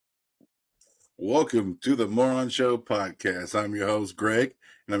Welcome to the Moron Show podcast. I'm your host, Greg,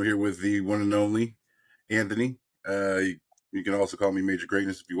 and I'm here with the one and only Anthony. You can also call me Major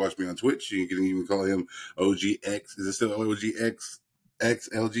Greatness if you watch me on Twitch. You can even call him OGX. Is it still OGX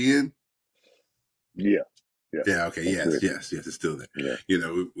XLGN? Yeah. Yeah. Okay. Yes. It's still there. Yeah. You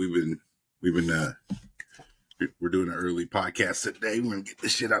know, we're doing an early podcast today. We're gonna get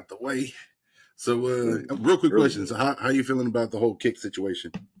this shit out the way. So, real quick question. So, how you feeling about the whole kick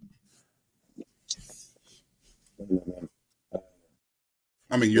situation?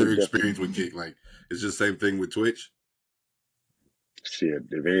 I mean, your experience with kick, like, it's just the same thing with Twitch. Shit.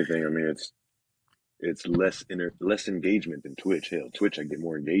 If anything, I mean, it's less engagement than Twitch. Hell, Twitch, I get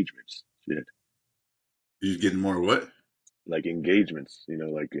more engagements. Shit. You're getting more what? Like engagements,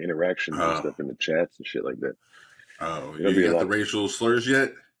 like interactions and stuff in the chats and shit like that. Oh, you got the racial slurs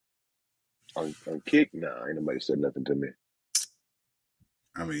yet? On Kick? Nah, ain't nobody said nothing to me.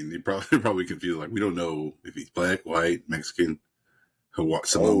 I mean, they're probably confused. Like, we don't know if he's black, white, Mexican, Samoan.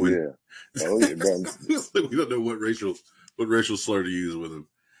 Oh yeah, bro. We don't know what racial slur to use with him.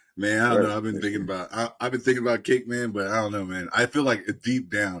 Man, I don't know. I've been thinking about Kick, man, but I don't know, man. I feel like deep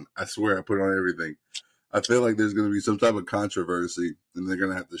down, I swear I put on everything. I feel like there's going to be some type of controversy, and they're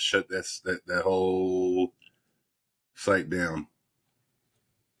going to have to shut that whole site down.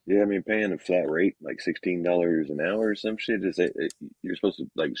 Yeah, I mean, paying a flat rate, like $16 an hour or some shit. You're supposed to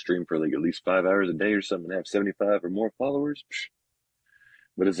like stream for like at least 5 hours a day or something, and have 75 or more followers.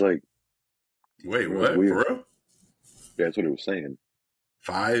 But it's like, wait, what? For real? Yeah, that's what it was saying.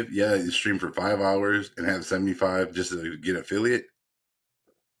 5? Yeah, you stream for 5 hours and have 75 just to get affiliate.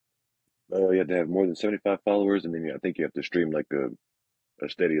 You have to have more than 75 followers, and then I think you have to stream like a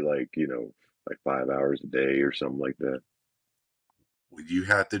steady, like 5 hours a day or something like that. Would you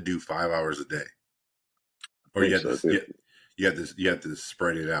have to do 5 hours a day, or you have to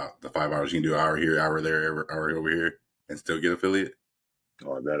spread it out? The 5 hours, you can do hour here, hour there, hour over here, and still get affiliate.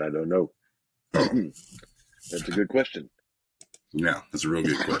 Oh, that I don't know. That's a good question. Yeah, that's a real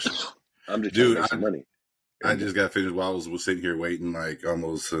good question. I'm just trying to make some money. I just got finished while I was sitting here waiting like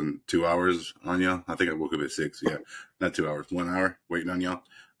almost 2 hours on y'all. I think I woke up at 6. Yeah, not 2 hours, 1 hour waiting on y'all.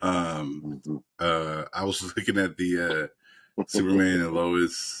 I was looking at the Superman and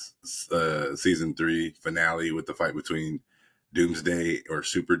Lois season 3 finale with the fight between Doomsday or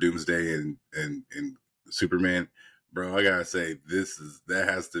Super Doomsday and Superman. Bro, I gotta say that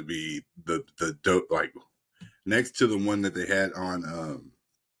has to be the dope, like next to the one that they had on.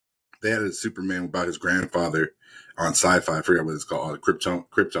 They had a Superman about his grandfather on Sci-Fi. I forget what it's called,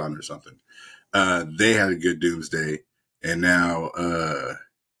 Krypton or something. They had a good Doomsday, and now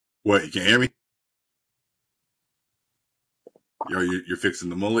what? You can't hear me? You're fixing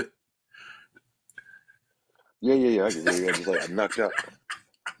the mullet? Yeah. I can hear you. I'm just like, I'm knocked out.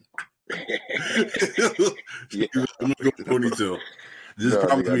 Yeah, I'm gonna go ponytail. Just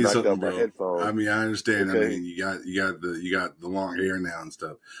promise me something, bro. I mean, I understand. Okay. I mean, you got the long hair now and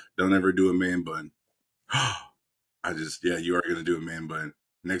stuff. Don't ever do a man bun. You are gonna do a man bun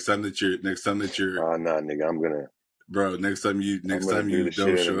next time that you're. Oh nah, nigga, I'm gonna. Bro, next time you don't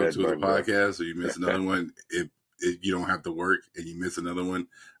show up to the podcast or you miss another one, if you don't have to work and you miss another one,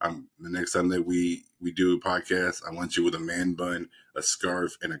 the next time that we do a podcast, I want you with a man bun, a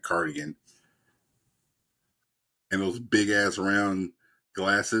scarf, and a cardigan, and those big ass round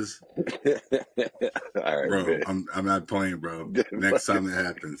glasses. All right, bro, man. I'm not playing, bro. Next time that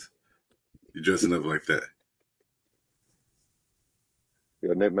happens, you're dressing up like that.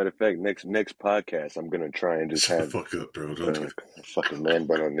 Matter of fact, next podcast, I'm gonna try and just have fuck up, bro. Don't do a fucking man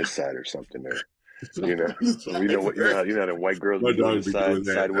bun on this side or something there. You know how the white girls be doing sideways.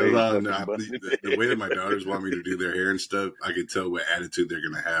 The way that my daughters want me to do their hair and stuff, I can tell what attitude they're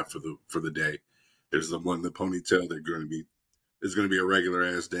gonna have for the day. There's the ponytail. It's gonna be a regular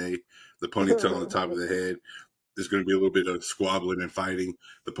ass day. The ponytail on the top of the head. There's gonna be a little bit of squabbling and fighting.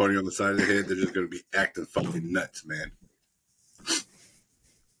 The pony on the side of the head. They're just gonna be acting fucking nuts, man.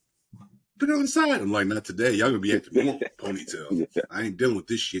 Put it on the side. I'm like, not today. Y'all gonna be acting more ponytail. Yeah. I ain't dealing with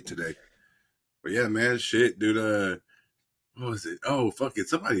this shit today. But yeah, man, shit, dude. What was it? Oh, fuck it.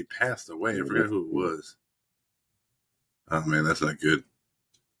 Somebody passed away. I forgot who it was. Oh man, that's not good.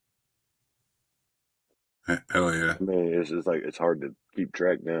 Hell yeah. I mean, it's just like it's hard to keep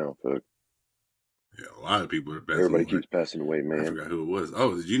track now. Fuck. Yeah, a lot of people are passing Everybody away. keeps passing away, man. I forgot who it was.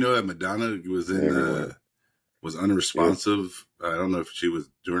 Oh, did you know that Madonna was unresponsive? Yeah. I don't know if she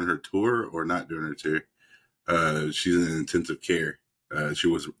was during her tour or not during her tour. She's in intensive care. She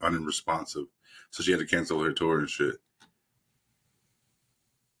was unresponsive, so she had to cancel her tour and shit.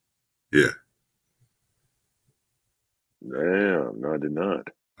 Yeah. Damn, no, I did not.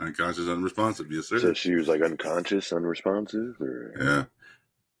 Unconscious, unresponsive. Yes, So sir. she was like unconscious, unresponsive, or Yeah.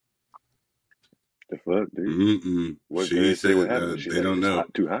 the fuck, dude? Mm-mm. What did She they say? What said happened? Was she they like don't just know.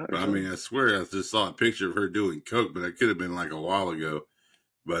 hot, too hot, or But I mean, something? I swear I just saw a picture of her doing coke, but it could have been like a while ago.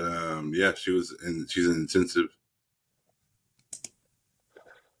 But yeah, she's in intensive.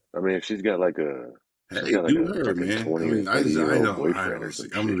 I mean, if she's got like a she's Hey, got like do a her, fucking man. I 20 or mean, 30-year old I boyfriend or don't see.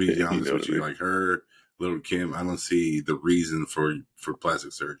 some I'm gonna shit, be you honest know what with I you. mean? Like her, little Kim, I don't see the reason for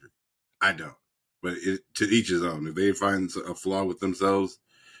plastic surgery. I don't. But to each his own. If they find a flaw with themselves,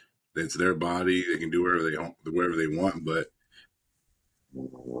 it's their body. They can do whatever they want. But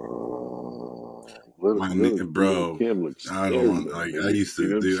Little bro, Kim looks I don't scary want though, like dude. You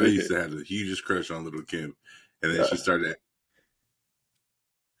know what I'm I saying? used to have the hugest crush on little Kim, and then she Uh, started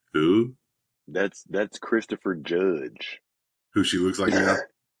who that's Christopher Judge. who she looks like now.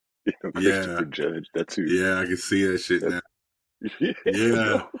 You know, Yeah, Christopher Judge. That's who. yeah, I can see that shit That's now. yeah,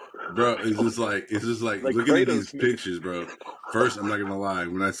 Yeah, bro. bro, it's just like Like looking at these Kratos, nigga. pictures, bro. First, I'm not gonna lie,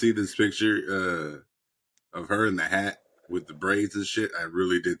 when I see this picture of her in the hat with the braids and shit, I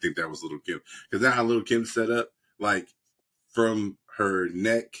really did think that was little Kim because that's how little Kim's set up. Like from her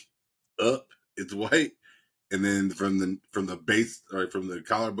neck up, it's white, and then from the base or from the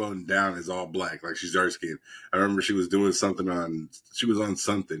collarbone down is all black, like she's dark skinned. I remember she was doing something she was on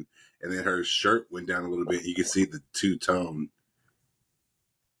something, and then her shirt went down a little bit. You could see the two tone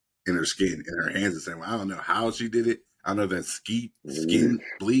in her skin, and her hands the same way. I don't know how she did it. I don't know if that's Yeah. skin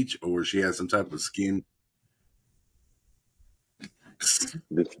bleach or she has some type of skin.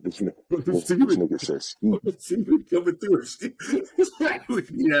 This this ni- this, this Semen, nigga says ski. semen coming through her skin.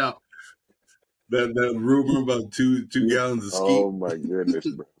 Yeah, that rumor about two Yeah. gallons of skeet. Oh my goodness,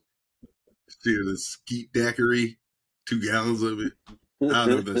 bro. See the skeet daiquiri, 2 gallons of it. I don't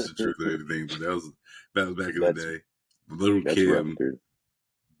know if that's the truth or anything, but that was back in the that's day. Little that's rough, Kim dude.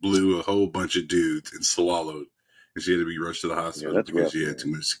 blew a whole bunch of dudes and swallowed, and she had to be rushed to the Yeah, hospital that's because rough, she had too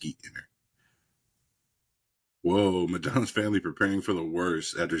man. much skeet in her. Whoa, Madonna's family preparing for the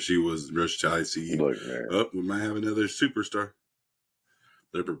worst after she was rushed to ICU. Look, man. Oh, we might have another superstar.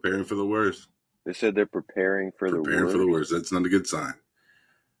 They're preparing for the worst. They said they're preparing for the Preparing for the worst. worst. That's not a good sign.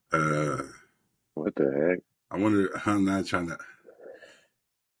 Uh, What the heck? I wonder. I'm not trying to.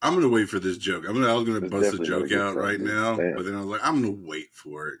 I'm gonna wait for this joke. I was gonna That's bust a definitely not a joke good out sign, right dude. now, but Damn. then I was like, I'm gonna wait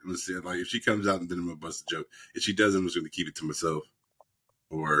for it. Let's see. Like if she comes out and then I'm gonna bust a joke. If she doesn't, I'm just gonna keep it to myself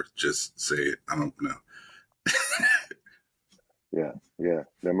or just say it. I don't know. Yeah, yeah.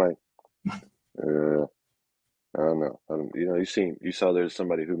 That might. Uh, I don't know. you know, you saw there's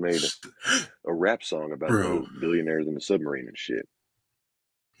somebody who made a rap song about the Bro. billionaires in the submarine and shit.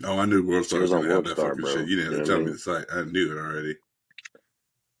 Oh, I knew World It Star was was on gonna have World that Star, fucking shit. bro. You didn't You have know to what I tell me mean? the site. I knew it already.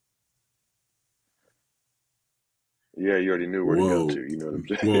 Yeah, you already knew where to go Whoa, to. You know what I'm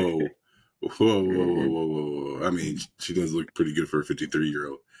saying? whoa, whoa, whoa, whoa, hmm whoa, whoa. I mean, she does look pretty good for a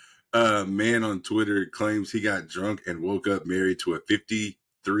 53-year-old. Man on Twitter claims he got drunk and woke up married to a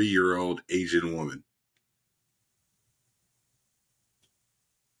 53-year-old Asian woman.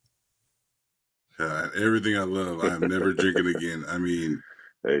 Everything I love, I am never drinking again. I mean,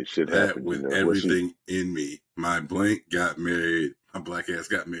 Hey, shit that happens, you with know. Was she? everything in me. My blank got married. My black ass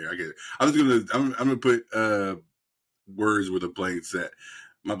got married. I get it. I'm gonna put words with a blank set.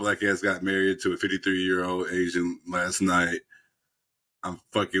 My black ass got married to a 53-year-old Asian last night. I'm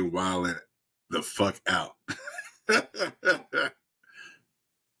fucking wilding the fuck out.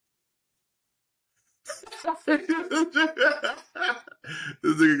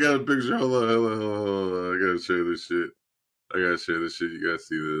 This nigga got a picture. Hold on. I gotta share this shit. You gotta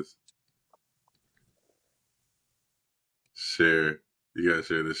see this. Share. You gotta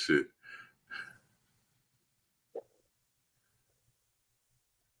share this shit.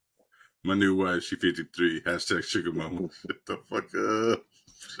 My new wife, she 53. Hashtag sugar mama. Shut the fuck up.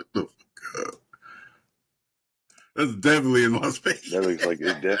 Shut the fuck up. That's definitely in Las That Vegas. looks like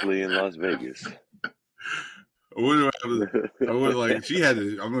it's definitely in Las Vegas. I would like she had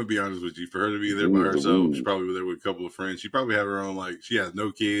to. I'm gonna be honest with you. For her to be there by Jeez herself, she Louise. probably was there with a couple of friends. She probably had her own like she has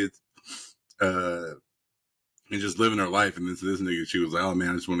no kids, and just living her life. And this nigga, she was like, "Oh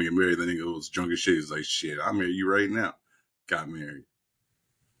man, I just want to get married." Then he was drunk as shit. He's like, "Shit, I'll marry you right now." Got married.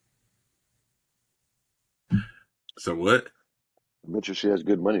 So what? I bet you she has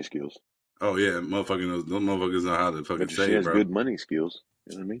good money skills. Oh yeah, motherfucking those motherfuckers know how to I fucking bet you she save, has bro. good money skills.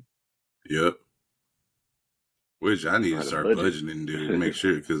 You know what I mean? Yep. Which I need Know to how to start budget. budgeting, dude. Make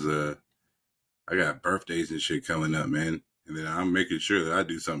sure because I got birthdays and shit coming up, man. And then I'm making sure that I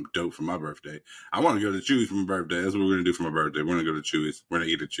do something dope for my birthday. I want to go to Chewy's for my birthday. That's what we're gonna do for my birthday. We're gonna go to Chewy's. We're gonna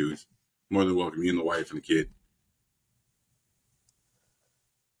eat at Chewy's. More than welcome, you and the wife and the kid.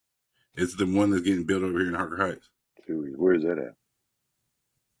 It's the one that's getting built over here in Harker Heights. Where is that at?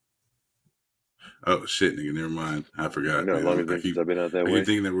 Oh shit, nigga, never mind. I forgot, You know how long man. it's been since I've been out that I way? keep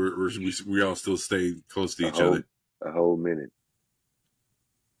thinking that we all still stay close to A each whole other. a whole minute.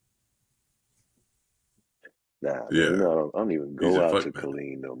 Nah, man, you Yeah, know I don't even he go said, out "Fuck to that,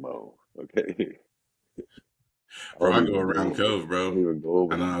 Killeen no more. Okay, I bro." don't I go even around go. Cove, I don't bro. even go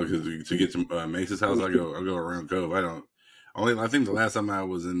over I there. know because to get to Mace's house, I go around Cove. I don't. Only I think the last time I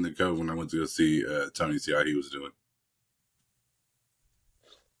was in the Cove when I went to go see Tony, see how he was doing.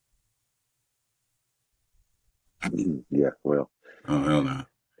 Yeah, well, Oh hell no!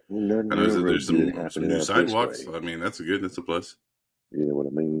 nothing I know that real there's good some happening new out this sidewalks. way. I mean, that's that's a plus. You know what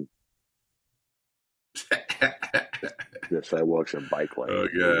I mean? The sidewalks and bike Oh lanes.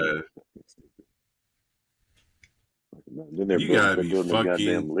 You know. god, Then you gotta they're be building a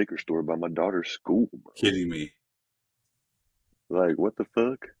goddamn fucking liquor store by my daughter's school, bro. kidding me! Like, what the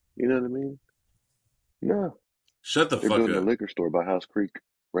fuck? You know what I mean? No, Shut the they're fuck building a up! liquor store by House Creek,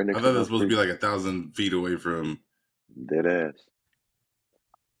 right I next thought to that was House supposed to be Creek. like 1,000 feet away from. Dead ass.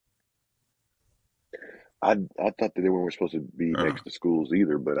 I thought that they weren't supposed to be Oh, next to schools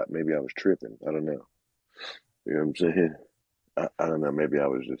either, but maybe I was tripping. I don't know. You know what I'm saying? I don't know. Maybe I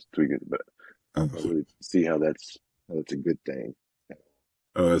was just tweaking, but oh, I really see how that's a good thing.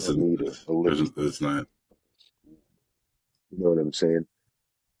 You that's don't need a liquor store. it's not. You know what I'm saying?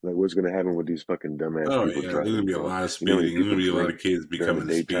 Like, what's gonna happen with these fucking dumbass Oh people yeah, there's gonna driving be a drunk? lot of You know how many speeding. There's people gonna be a lot drink of kids during the becoming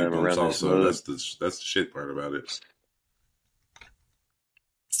speed daytime bumps. around this Also, mug? that's the shit part about it.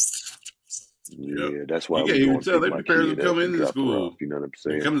 Yep. Yeah, that's why You I can't would go even and tell. pick They my parents will kid up come and into drop her off. school. You know what I'm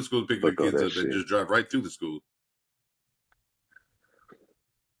They saying? come to school to pick their Fuck all kids that up. They shit. just drive right through the school.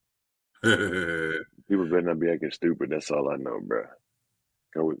 Yep. People better not be acting stupid. That's all I know, bro.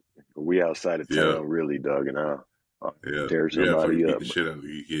 We outside of town, really, dog, and I'll Yeah. tear You gotta fucking somebody beat up. the But shit out of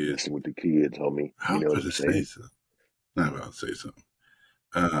the kids. messing with the kids, homie. I You was know what about I'm to say saying? something. Not about to say something.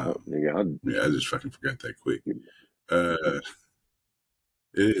 Oh, nigga, Yeah, I just fucking forgot that quick. I, Uh,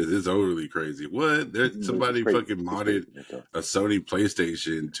 it is. It's overly crazy. What? There, it's just somebody crazy. fucking It's modded crazy. That's all. a Sony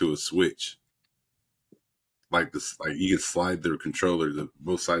PlayStation to a Switch. Like this, like you can slide the controller,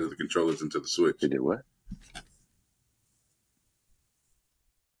 both sides of the controllers into the They Switch. did what?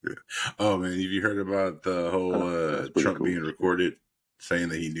 Yeah. Oh man, have you heard about the whole Oh, that's pretty Trump cool. being recorded saying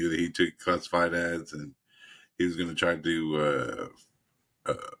that he knew that he took classified ads and he was going to try to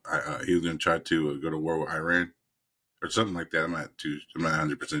he was going to try to go to war with Iran or something like that. I'm not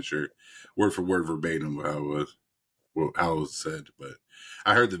 100% sure, word for word verbatim how it was, how it was said, but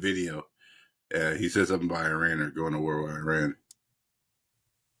I heard the video. He said something about Iran or going to war with Iran.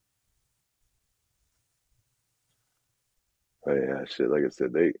 Oh, yeah, shit. Like I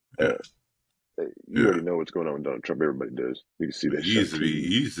said, Yeah, you yeah. already know what's going on with Donald Trump. Everybody does. You can see that shit on He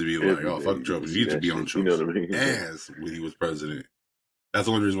TV used to be like, every oh day. fuck You Trump. can He see used to that be on shit. You know Trump's what I mean? ass when he was president. That's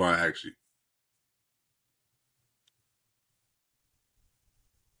the only reason why I actually.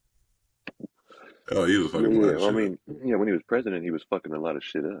 Oh, he was Yeah, fucking a lot yeah. of Well, I shit up. mean, yeah, when he was president, he was fucking a lot of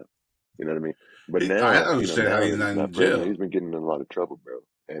shit up. You know what I mean? But I now, don't understand how now he's that not he's in not president, jail. he's been getting in a lot of trouble, bro.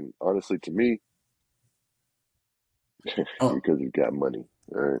 And honestly, to me, Oh, because he's got money.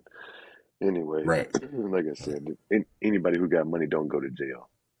 All right. Anyway, right. like I said, anybody who got money don't go to jail.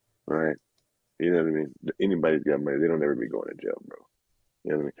 All right. You know what I mean? Anybody's got money, they don't ever be going to jail, bro.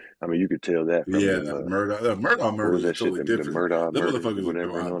 You know what I mean? I mean, you could tell that from Yeah, them. The Murdoch What was murders is that shit? totally The different. Murdoch The murders or motherfuckers will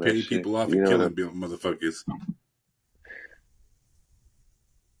whatever go and out all and that pay shit. people off You and know what killing I'm, motherfuckers.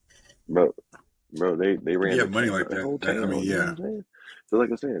 bro? Bro, they If you ran have money like the that, whole I mean, town. You know what yeah. I'm saying? So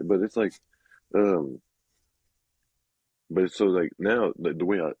like I said, but it's like, um, but so like now the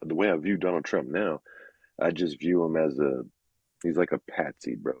way I view Donald Trump now, I just view him as he's like a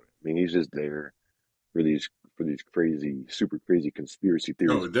patsy, bro. I mean, he's just there for these crazy, super crazy conspiracy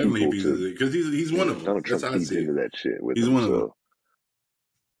Oh, theorist definitely people if to, because he's one of them. Donald That's Trump how I feeds see it. into that shit with He's him. one of them. So,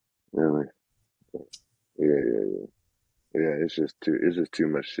 you know, yeah, yeah, yeah. Yeah, it's just too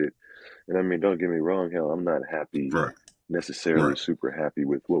much shit. And I mean, don't get me wrong, hell, I'm not happy Right, necessarily right, super happy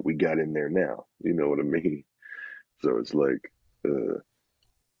with what we got in there now. You know what I mean? So it's like,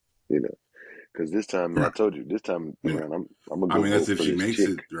 you know, because this time, man, I right. told you, this time Yeah. around, I'm gonna I go mean, that's vote if for she this makes chick.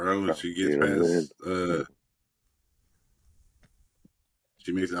 it, bro. If she gets You know what I'm saying? past,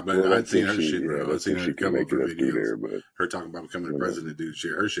 she makes it. But Well, I'd that's seen if her she, shit, yeah, bro. I'd that's seen if her, she a can couple of make her it up through videos. there. But Her talking about becoming the you know, president, dude.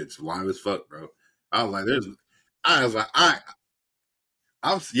 Shit, her shit's live as fuck, bro. I was like, I was like,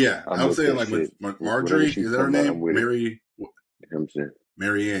 yeah. I'm I'm with saying that like with shit. Whatever Marjorie, she's is that her talking about, I'm name? with it. You know what I'm saying?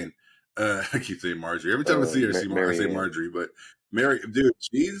 Mary Ann. I keep saying Marjorie. Every time I see her, I say Marianne. Marjorie. But Mary, dude,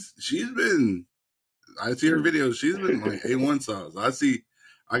 she's been. I see her videos. She's been like A1 sauce.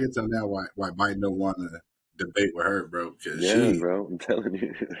 I can tell now why Biden don't want to debate with her, bro. Because Yeah, she, bro, I'm telling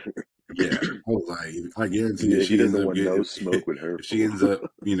you. yeah, I was like, I guarantee you, Yeah, he she ends doesn't up want no getting smoke with her if she fool. ends up,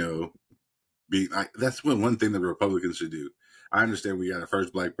 be like that's one thing the Republicans should do. I understand we got a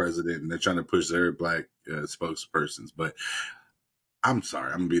first black president and they're trying to push their black spokespersons, but I'm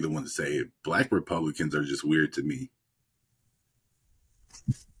sorry, I'm gonna be the one to say it. Black Republicans are just weird to me.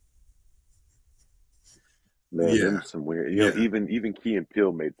 Man, them Yeah, some weird. yeah. Even Key and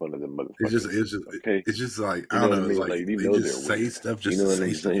Peele made fun of them It's just motherfuckers. it's just Okay, it's just like I you know don't what I know. It's mean? like Like you they know they're just say weird. stuff You just to know what say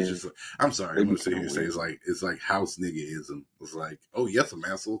I'm stuff. It's saying? just like, I'm sorry, They I'm be gonna sit kind here of and say weird. it's like house niggaism. It's like, oh yes, I'm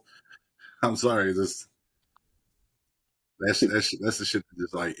asshole. I'm sorry, this that's the shit that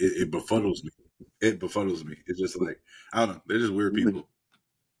just like it befuddles me. It befuddles me. It's just like I don't know. They're just weird people.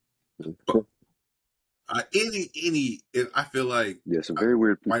 But I feel like Yeah, some very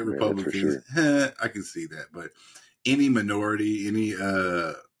weird white people, man. That's for Republicans, sure. I can see that, but any minority, any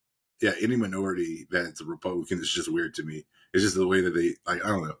minority that's a Republican is just weird to me. It's just the way that they like. I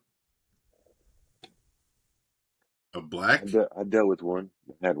don't know. A black? I dealt with one.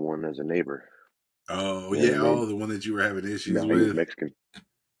 I had one as a neighbor. Oh Yeah, yeah, oh the one that you were having issues no, he was with. Mexican.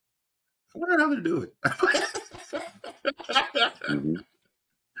 What are they doing? Hmm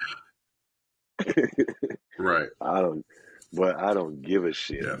Right. I don't give a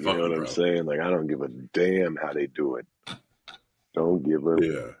shit. Yeah. You know Fuck what you, I'm bro. saying? Like I don't give a damn how they do it. Don't give a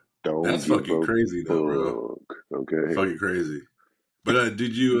Yeah. don't That's give fucking a crazy though, bro. fuck. Okay. Fucking crazy. But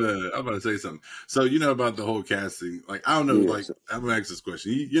did you? I'm about to say something. So you know about the whole casting? Like I don't know. Yeah. Like I'm gonna ask this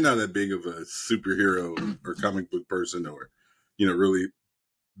question. You're not that big of a superhero or comic book person, or really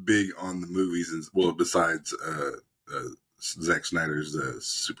big on the movies. And well, besides Zack Snyder's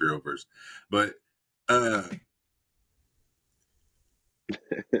superhero verse, but uh,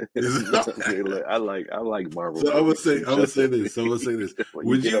 Okay, look, I like Marvel so movies. So I would shut say up. this. So I would say this. Well,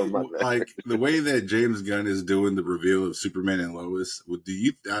 you Would get on my you like the way that James Gunn is doing the reveal of Superman and Lois? What do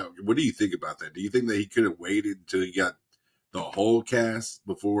you think about that? Do you think that he could have waited until he got the whole cast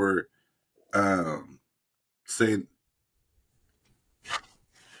before um saying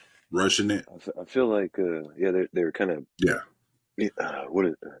rushing it? I feel like yeah they're kind of Yeah, what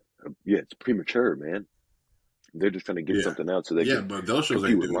is yeah it's premature, man. They're just trying to get yeah, something out so they yeah. can But those shows compete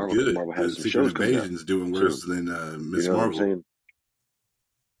ain't with doing Marvel because good. Marvel The has some Secret shows coming out Invasion's doing worse soon. than You Miss know what I'm Marvel. saying?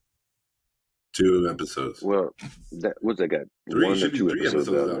 2 episodes. Well, what's that got? Three One or should be two three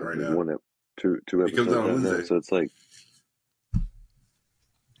episodes episodes out out now. right There's now. one two It comes out episodes on out now. Wednesday. So it's like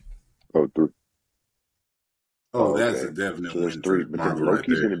oh three. Oh, Oh, that's okay. a definite So there's win three, for but then Marvel right Loki's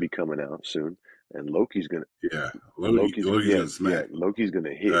there. going to be coming out soon, and Yeah, Loki's Yeah, gonna yeah, smack. Loki's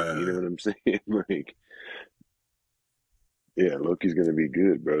gonna hit. You know Uh, what I'm saying? Like, yeah, Loki's gonna be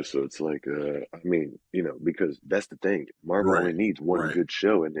good, bro. So it's like, I mean, because that's the thing. Marvel right, only needs one right. good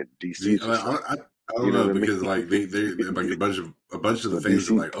show, and then See, DC's just like, I you don't know know what I because mean? like they're like a bunch of the So fans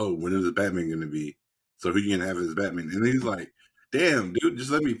are DC, like, oh, when is the Batman going to be? So who you gonna have as Batman? And he's like, damn, dude, just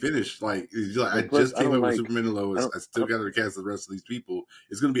let me finish. Like, he's like, I and plus, just came up with Superman and I Lois. don't, I I still don't, got to cast the rest of these people.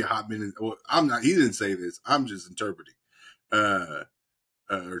 It's gonna be a hot minute. Well, I'm not. He didn't say this. I'm just interpreting uh,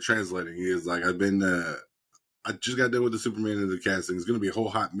 or translating. He is like, I just got done with the Superman and the casting. It's gonna be a whole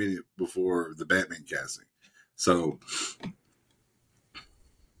hot minute before the Batman casting. So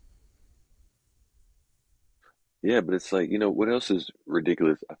yeah, but it's like, what else is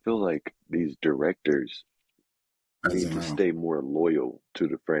ridiculous? I feel like these directors I need don't to know. stay more loyal to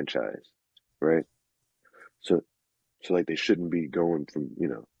the franchise, right? So, so like they shouldn't be going from,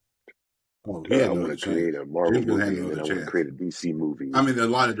 Oh, he had I no want other to create chance. a Marvel James Gunn had movie no and then other I want to chance. create a DC I movie. mean, a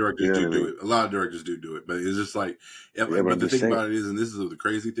lot of You directors know what I do mean? it. A lot of directors do it, but it's just like, yeah, Yeah, but but I'm the just thing saying. about it is, and this is the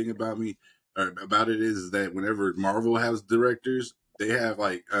crazy thing about me, or about it is that whenever Marvel has directors, they have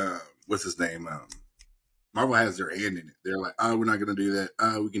like, what's his name? Marvel has their hand in it. They're like, oh, we're not going to do that.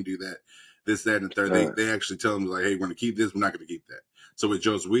 Oh, we can do that. This, that, and the third. Uh, They actually tell them like, hey, we're going to keep this. We're not going to keep that. So with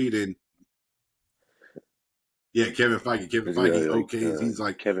Joss Whedon, yeah, Kevin Feige. Kevin is it Feige, like okay, he's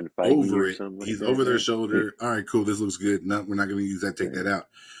like Kevin Feige over or it. something like He's that, over their right? Yeah, shoulder. All right, cool. This looks good. No, we're not going to use that. Take that yeah. out.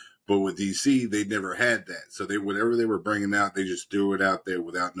 But with DC, they never had that. So they whatever they were bringing out, they just threw it out there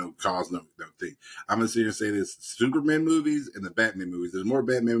without no cause, no thing. I'm gonna sit here and say this: Superman movies and the Batman movies. There's more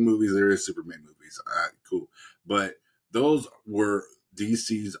Batman movies than there is Superman movies. All right, cool. But those were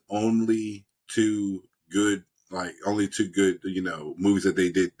DC's only two good, only two good, movies that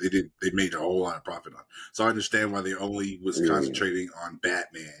they made a whole lot of profit on. So I understand why they only was Yeah. concentrating on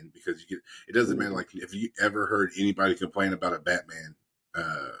Batman because it doesn't matter. Mhm. Like if you ever heard anybody complain about a Batman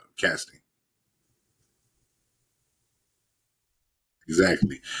casting.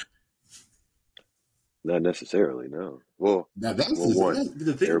 Exactly. Not necessarily, no. Well, Now that's well, one,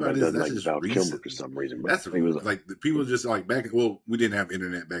 the thing about everybody it is doesn't that's like just Val Kilmer for recently. some reason, but That's he was like, like the people just like back. Well, we didn't have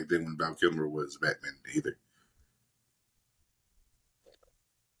internet back then when Val Kilmer was Batman either.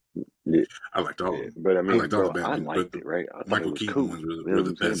 yeah, I liked all of yeah. them. But I I mean, liked all the bro, I Batman, but liked the it, right? I thought it Michael was Keaton cool. ones You know were what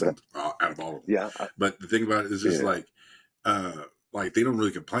the I'm saying? best But ones out of all of them. yeah, But the thing about it is just yeah, like they don't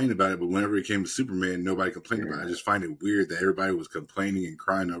really complain about it. But whenever it came to Superman, nobody complained about it. I yeah, just find it weird that everybody was complaining and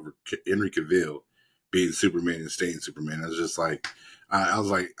crying over Henry Cavill being Superman and staying Superman. I was just like, I was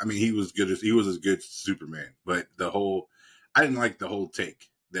like, I mean, he was as good as Superman, but I didn't like the whole take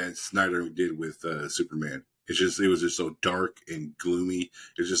that Snyder did with Superman. It was just so dark and gloomy.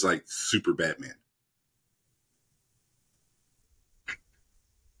 It's just like super Batman.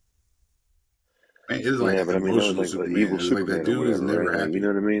 Man, it was like yeah. an But I mean, that was emotional like the Superman. evil It was like that Superman or dude was whatever, never right? Like, you know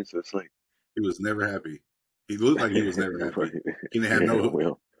happy. what I mean? So it's like, He was never happy. He looked like he was never happy. He didn't have yeah, no.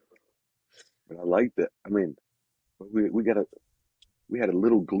 well, but I liked that. I mean, we had a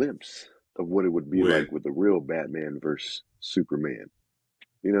little glimpse of what it would be When like with the real Batman versus Superman.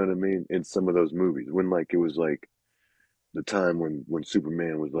 You know what I mean? In some of those movies, when like it was like the time when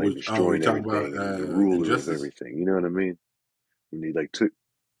Superman was like we destroying talking about everything and the ruler of Injustice everything. You know what I mean? When he like took,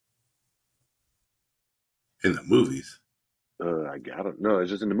 in the movies. I don't know, it's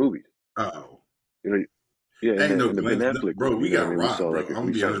just in the movies. Oh, You know, yeah, ain't no in the Ben glimpse, no, Affleck bro. one. You We know what I got mean? robbed, bro. I'm gonna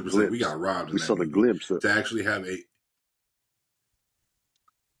We be saw the 100%. We glimpse. got robbed in We that saw the movie glimpse of to actually have a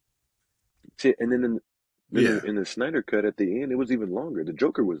shit, and then yeah. in the Snyder cut at the end, it was even longer. The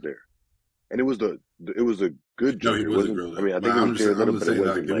Joker was there, and it was a good No, he Joker. It wasn't wasn't. grilled I up. mean, I But think it was Jared I'm Leto, just but it saying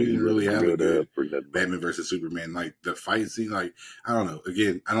like wasn't we like he didn't really wasn't have a grilled good up or nothing like Batman that. versus Superman. Like the fight scene, like I don't know.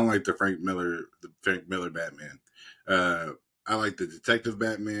 Again, I don't like the Frank Miller Batman. Uh, I like the Detective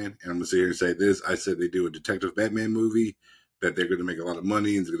Batman, and I'm gonna sit here and say this. I said they do a Detective Batman movie that they're gonna make a lot of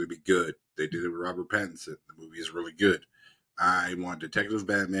money and it's gonna be good. They did it with Robert Pattinson. The movie is really good. I want Detective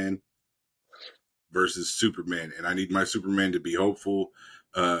Batman versus Superman, and I need my Superman to be hopeful,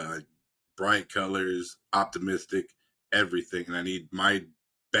 uh, bright colors, optimistic, everything. And I need my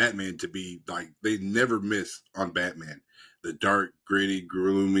Batman to be like they never miss on Batman. The dark, gritty,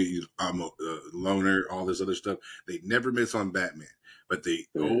 gloomy, I'm a loner, all this other stuff. They never miss on Batman, but they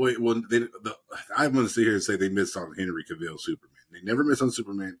Yeah, always I'm going to sit here and say they miss on Henry Cavill Superman. They never miss on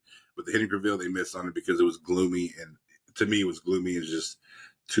Superman, but the Henry Cavill they missed on it because it was gloomy, and to me it was gloomy. It's just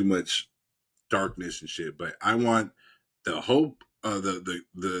too much darkness and shit. But I want the hope,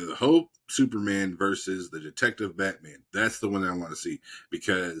 the hope Superman versus the Detective Batman. That's the one that I want to see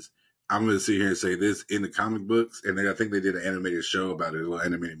because I'm going to sit here and say this in the comic books, and I think they did an animated show about it, a little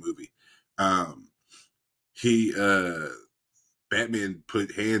animated movie. Um, he Batman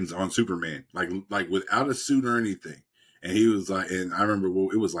put hands on Superman, like without a suit or anything, and he was like, and I remember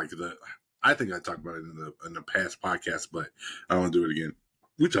it was like I think I talked about it in the past podcast, but I don't want to do it again.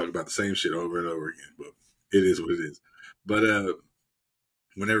 We talk about the same shit over and over again, but it is what it is. But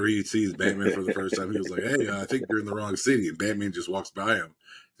whenever he sees Batman for the first time, he was like, "Hey, I think you're in the wrong city," and Batman just walks by him.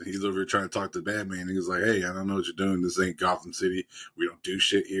 And he's over here trying to talk to Batman. And he's like, "Hey, I don't know what you're doing. This ain't Gotham City. We don't do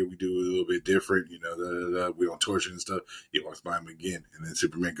shit here. We do it a little bit different. You know, we don't torture and stuff." He walks by him again, and then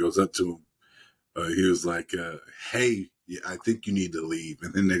Superman goes up to him. He was like, "Hey, yeah, I think you need to leave."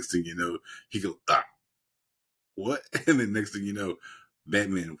 And then next thing you know, he goes, "Ah, what?" And then next thing you know,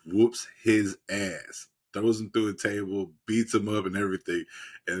 Batman whoops his ass, throws him through a table, beats him up and everything.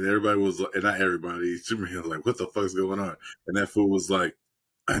 And everybody was like, and not everybody, Superman was like, "What the fuck's going on?" And that fool was like,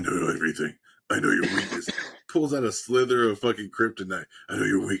 "I know everything. I know your weakness." Pulls out a slither of fucking kryptonite. "I know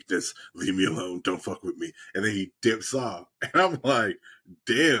your weakness. Leave me alone. Don't fuck with me." And then he dips off. And I'm like,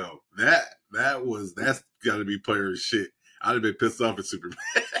 damn, that's gotta be player shit. I'd have been pissed off at Superman.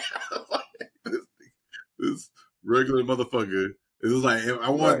 This regular motherfucker. It was like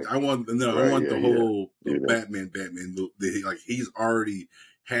right, I right, want yeah, the yeah. whole You know, Batman. Like he's already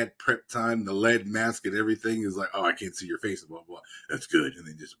had prep time, the lead mask and everything is like, "Oh, I can't see your face," blah blah. That's good, and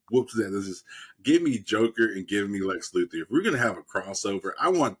then just whoops that. This is give me Joker and give me Lex Luthor. If we're gonna have a crossover, I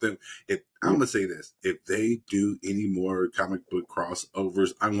want them. If I'm yeah, gonna say this, if they do any more comic book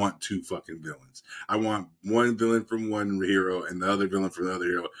crossovers, I want two fucking villains. I want one villain from one hero and the other villain from the other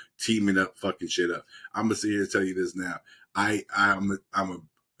hero teaming up, fucking shit up. I'm gonna sit here and tell you this now. I'm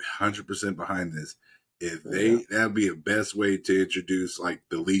 100% behind this. If yeah, that'd be a best way to introduce like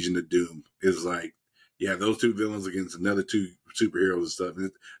the Legion of Doom is like, yeah, those two villains against another two superheroes and stuff.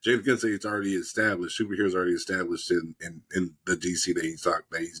 And James Gunn say it's already established. Superheroes already established in the DC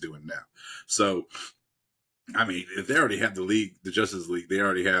that he's doing now. So I mean, if they already have the league, the Justice League, they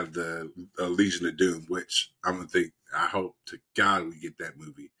already have the Legion of Doom, which I'm gonna think. I hope to God we get that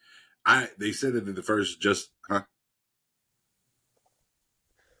movie. They said that in the first just huh?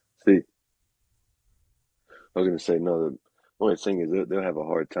 See, I was gonna say no. The only thing is they'll have a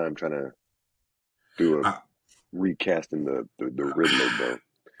hard time trying to do a I, recasting the Riddler, bro.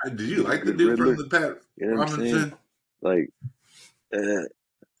 did To you get a like the good dude from Riddler, the Pat you know what I'm saying? Robinson? Like, uh,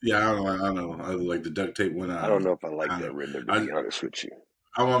 Yeah, I don't know. I like the duct tape one. I don't know if I like I don't that know. Riddler to I be honest with you.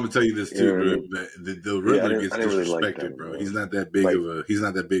 I want to tell you this You know too, what I bro. mean? The Yeah, Riddler I gets didn't really like that disrespected, one, bro. bro. He's not that big Like, of a. He's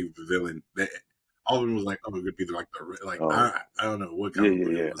not that big of a villain. All of them was like, oh, it could be like oh I don't know what yeah, comic yeah,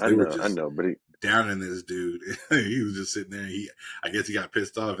 book it yeah. was. They were I just know, but down in this dude. He was just sitting there. I guess he got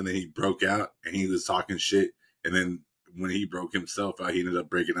pissed off, and then he broke out, and he was talking shit. And then when he broke himself out, he ended up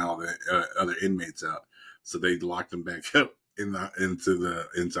breaking all the other inmates out. So they locked him back up into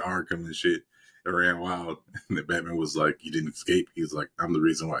Arkham and shit. It ran wild, and the Batman was like, "You didn't escape." He was like, "I'm the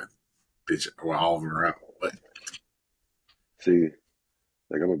reason why." Bitch, well, all of them are out. But see,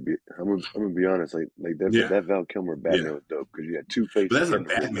 like I'm gonna be honest, like yeah, that Val Kilmer yeah. Batman was dope because you had Two Face But that's a and the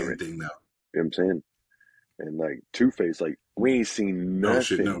Riddler Batman in it. thing, though. You know what I'm saying? And like Two Face, like we ain't seen Oh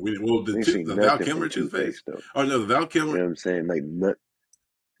shit, no. nothing. The We ain't two, seen the Val nothing Kilmer from Two Two Face. Face though. Oh no, the Val You Kilmer. know what I'm saying? Like not.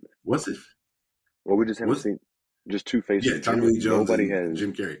 What's it? Well, we just haven't What's seen just Two Face Yeah, in Tommy general. Lee Jones Nobody and has.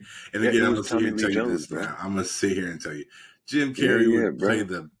 Jim Carrey. And Yeah, it again, I'm was gonna sit here Tommy and Lee tell you Jones, this bro. now. I'm gonna sit here and tell you, Jim Yeah, Carrey yeah, would play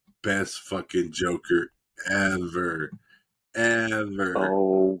bro. the best fucking Joker ever, ever.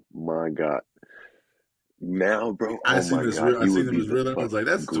 Oh my God. Now, bro. I Oh seen my this God. real. I He seen would him be as the real. I was like,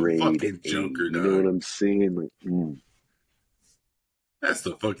 that's the grade fucking A. Joker, You know what dog. I'm saying? Like, That's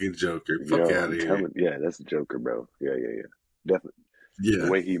the fucking Joker. Fuck yo, out I'm of here. telling. Yeah, that's the Joker, bro. Yeah, yeah, yeah. Definitely. The Yeah,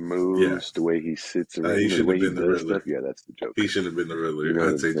 way he yeah. moves, the way he sits around, He the should way have he been the does stuff. Riddler. Yeah, that's the He Joker. should have been the You Riddler. know what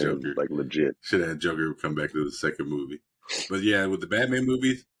I'd I'm say saying? Joker. Like legit. Should have had Joker come back to the second movie. But yeah, with the Batman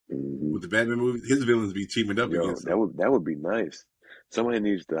movies, Hmm. his villains be teaming up Yo, against him. that would be nice. Somebody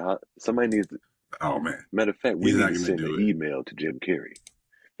needs to. Oh man, Matter of fact, we he's need not to gonna send an do it. email to Jim Carrey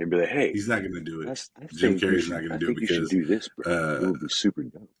and be like, "Hey, He's not gonna do it. I Jim think you Carrey's not should. gonna I do it think you should because do this, bro. It uh, would be super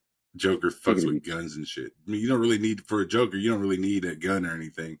dope. Joker Think fucks it'd with be. guns and shit. I mean, you don't really need for a Joker. You don't really need a gun or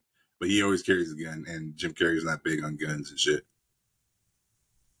anything. But he always carries a gun, and Jim Carrey's not big on guns and shit.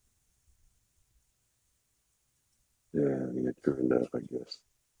 Yeah, yeah, true enough, I guess.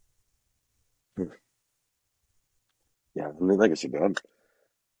 Hmm. Yeah, I mean, like I said,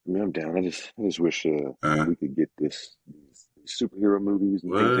 I'm down. I just wish Uh, we could get these superhero movies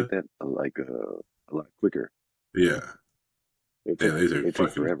and things like what? that a lot quicker. Yeah, yeah. They take They take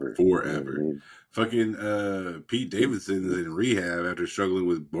fucking forever. You know what I forever. mean? Fucking Pete Davidson is in rehab after struggling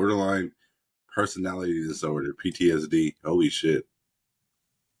with borderline personality disorder (PTSD). Holy shit!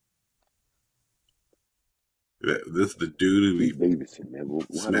 This is the dude who Pete be Davidson, man. Why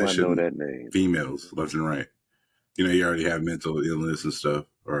do I know smashing that name? females left and right. You know, he already had mental illness and stuff,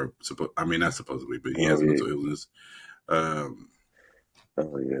 or I mean, not supposedly, but he Oh has yeah, mental illness. Um,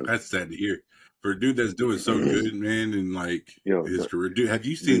 oh yeah. that's sad to hear for a dude that's doing so good, man, and like Yo, his career. Dude, have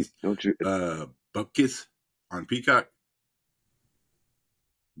you seen dude, don't you? Bupkis on Peacock?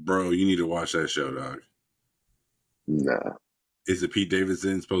 Bro, you need to watch that show, dog. Nah. Is it Pete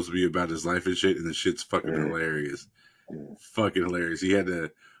Davidson supposed to be about his life and shit? And the shit's fucking Yeah, hilarious, yeah, fucking hilarious. He had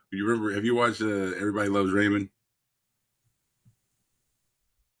to. You remember? Have you watched Everybody Loves Raymond?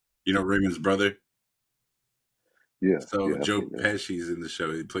 You know Raymond's brother. yeah, So yeah. I've Joe seen that. Pesci's in the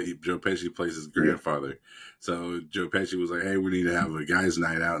show. Joe Pesci plays his Yeah, grandfather. So Joe Pesci was like, "Hey, we need to have a guys'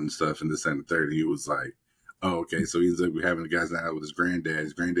 night out and stuff." And this and the third. And he was like, "Oh, okay." So he's like, we're having a guys' night out with his granddad.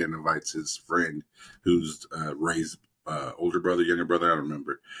 His granddad invites his friend, who's Ray's older brother, younger brother, I don't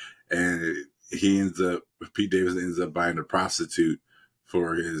remember. And Pete Davidson ends up buying a prostitute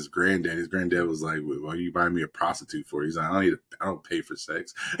for his granddad. His granddad was like, "Why are you buying me a prostitute for?" He's like, I don't pay for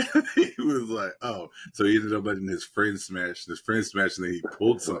sex." He was like, "Oh." So he ended up letting his friend smash. His friend smashed, and then he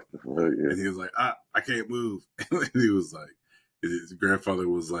pulled something, well, yeah. and he was like, I can't move." And he was like, his grandfather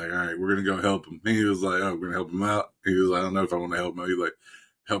was like, "All right, we're gonna go help him." And he was like, "Oh, we're gonna help him out." And he was like, "I don't know if I want to help him out." He's like,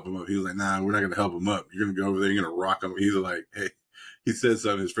 "Help him up." He was like, "Nah, we're not gonna help him up. You're gonna go over there. You're gonna rock him." He's like, "Hey," he said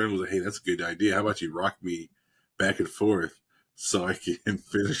something. His friend was like, "Hey, that's a good idea. How about you rock me back and forth so I can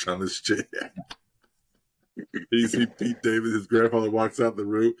finish on this shit?" You see Pete Davis, his grandfather walks out the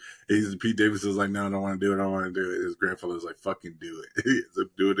room. Pete Davis is like, "No, I don't want to do it. I don't want to do it." His grandfather's like, "Fucking do it." He ends up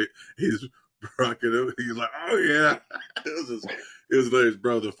doing it. He's rocking him. He's like, "Oh yeah." It was hilarious,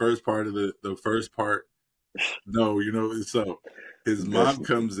 bro. The first part. No, so his That's mom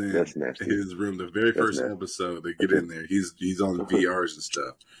comes in that's nasty. his room. The very That's first nasty. episode, they get in there. He's on VRs and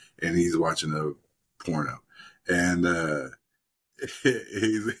stuff, and he's watching a porno, and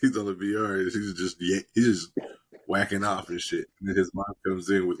he's on the VR. And he's just whacking off and shit. And then his mom comes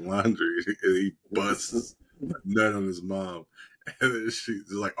in with laundry, and he busts a nut on his mom. And then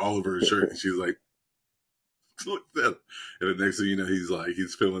she's like all over her shirt, and she's like, look at that. And the next thing you know,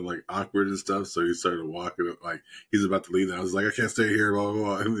 he's feeling like awkward and stuff. So he started walking up, like he's about to leave. And I was like, I can't stay here, blah, blah,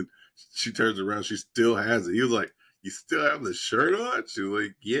 blah. And then she turns around, she still has it. He was like, you still have the shirt on? She was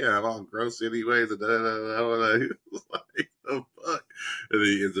like, yeah, I'm all gross anyways. And da, da, da, da, da. He was like, the fuck? And then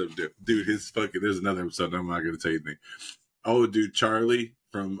he ends up, dude, his fucking, there's another episode, I'm not going to tell you anything. Oh, dude, Charlie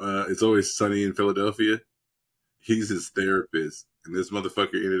from It's Always Sunny in Philadelphia. He's his therapist. And this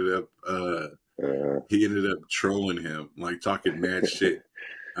motherfucker ended up, he ended up trolling him, like talking mad shit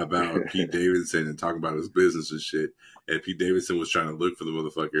about Pete Davidson and talking about his business and shit. And Pete Davidson was trying to look for the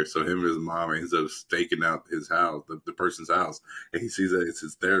motherfucker. So him and his mom ends up staking out his house, the person's house, and he sees that it's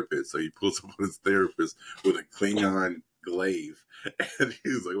his therapist. So he pulls up on his therapist with a Klingon glaive, and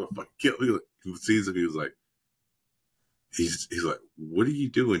he's like, "Well, fuck, kill me!" He sees him. He was like, "He's like, what are you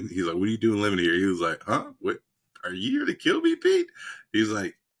doing?" He's like, "What are you doing living here?" He was like, "Huh? What? Are you here to kill me, Pete?" He's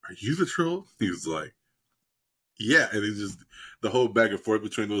like, "Are you the troll?" He was like, yeah, and it's just the whole back and forth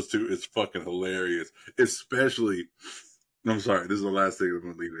between those two is fucking hilarious. Especially, I'm sorry, this is the last thing I'm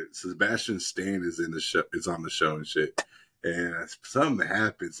gonna leave it. Sebastian Stan is in the show. It's on the show and shit. And something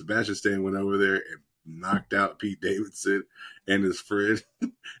happened. Sebastian Stan went over there and knocked out Pete Davidson and his friend.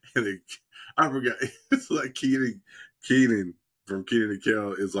 And I forgot. It's like Keenan from Keenan and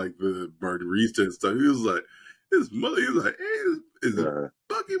Kel is like the barista and stuff. He was like, his mother. He was like, "Hey, is it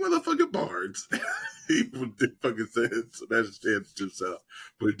Bucky motherfucking Barnes?" He fucking said Sebastian Stan to himself.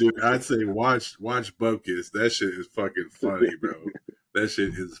 But dude, I'd say watch Bocus. That shit is fucking funny, bro. That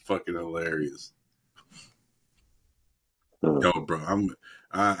shit is fucking hilarious. Yo, bro, I'm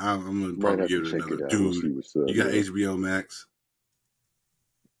gonna probably give it another. Dude, you got HBO Max,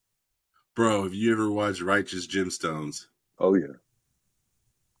 bro. Have you ever watched Righteous Gemstones? Oh yeah.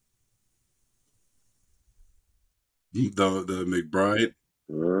 The McBride,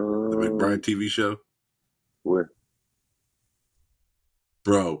 the McBride TV show. What?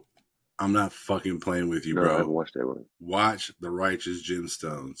 Bro, I'm not fucking playing with you, No, bro. I haven't watched that one. Watch The Righteous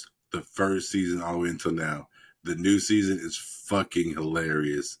Gemstones. The first season all the way until now. The new season is fucking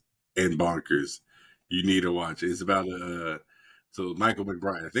hilarious and bonkers. You need to watch it. It's about so Michael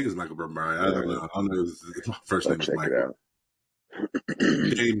McBride. I think it's Michael McBride. I don't know. I don't know. His first name is Michael.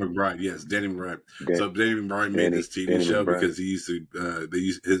 Danny McBride, yes, Danny McBride. So Danny McBride made this TV show because he used to.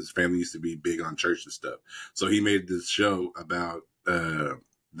 His family used to be big on church and stuff. So he made this show about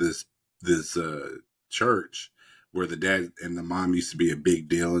this church where the dad and the mom used to be a big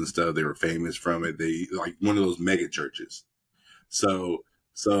deal and stuff. They were famous from it. They like one of those mega churches. So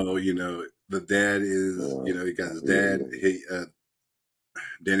you know the dad is he got his dad.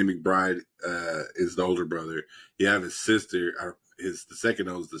 Danny McBride is the older brother. You have his sister. The second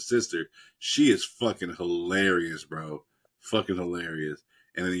oldest, the sister. She is fucking hilarious, bro. Fucking hilarious.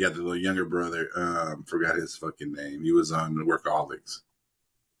 And then you got the little younger brother. Forgot his fucking name. He was on Workaholics.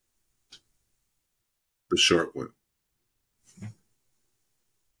 The short one.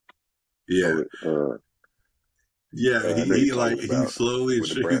 Yeah. Yeah, he slowly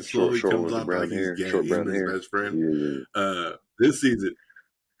comes off like he's gay. Him and his best friend. Yeah. This season,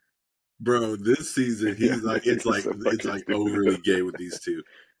 bro, he's like it's like overly gay with these two.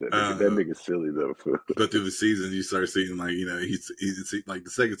 That nigga's silly though. But through the season, you start seeing like he's like the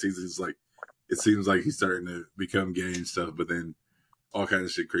second season is like it seems like he's starting to become gay and stuff. But then all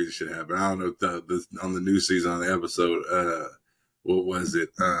kinds of crazy shit happen. I don't know if on the new season on the episode, what was it?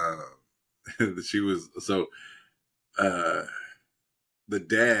 She was so. The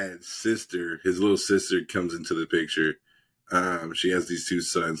dad's sister, his little sister, comes into the picture. She has these two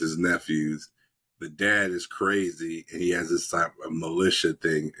sons, his nephews. The dad is crazy, and he has this type of militia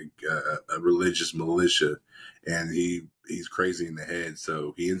thing, a religious militia, and he's crazy in the head.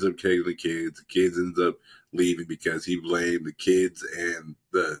 So he ends up killing the kids. The kids ends up leaving because he blamed the kids and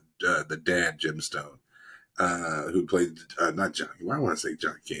the dad, Gemstone, who played not John. Why do I want to say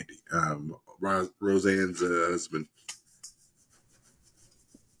John Candy? Roseanne's husband.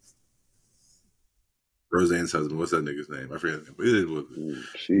 Roseanne's husband. What's that nigga's name? I forget his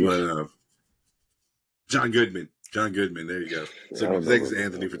name. But John Goodman. John Goodman. There you go. So thanks,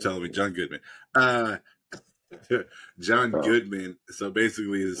 Anthony, for telling me. John Goodman. John Goodman. So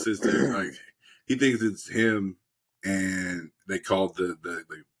basically, his sister, like, he thinks it's him, and they called the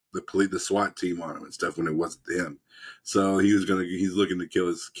police, the SWAT team on him and stuff when it wasn't him. So he's looking to kill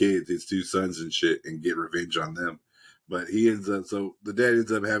his kids, his two sons and shit, and get revenge on them. But so the dad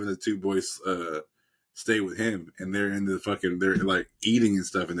ends up having the two boys stay with him, and they're like eating and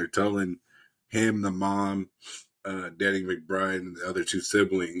stuff, and they're telling him, the mom, Danny McBride and the other two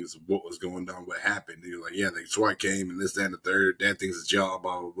siblings what was going on, what happened. He was like, yeah, the SWAT came and this, that, and the third. Dad thinks it's y'all,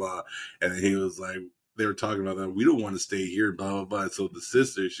 blah, blah, blah. And then he was like, they were talking about that. We don't want to stay here, blah, blah, blah. So the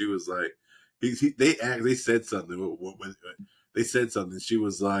sister, she was like, they said something. They said something. She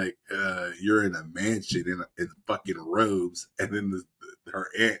was like, you're in a mansion in fucking robes. And then her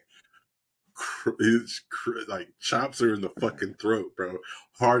aunt like chops her in the fucking throat, bro,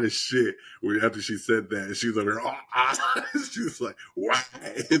 hard as shit. After she said that, and she was like, she was like, why?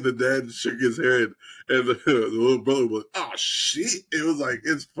 And the dad shook his head, and the little brother was, oh shit. It was like,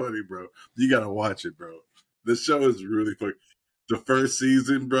 it's funny, bro. You gotta watch it, bro. The show is really funny. The first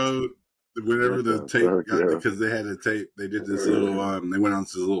season, bro. Whenever What the the tape fuck, got, yo? because they had a tape, they did this little, they went on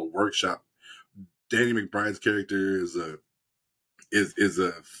to this little workshop. Danny McBride's character is a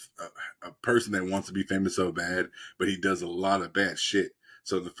person that wants to be famous so bad, but he does a lot of bad shit.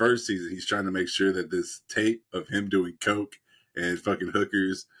 So in the first season, he's trying to make sure that this tape of him doing coke and fucking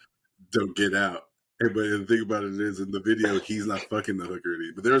hookers don't get out. But the thing about it is, in the video, he's not fucking the hooker,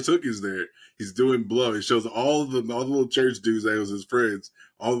 but there's hookers there. He's doing blow. It shows all the little church dudes that was his friends,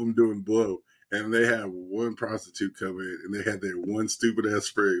 all of them doing blow. And they had one prostitute come in, and they had that one stupid ass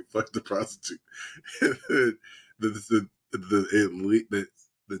spray. Fuck the prostitute.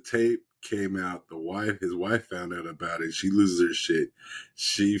 The tape came out. His wife found out about it. She loses her shit.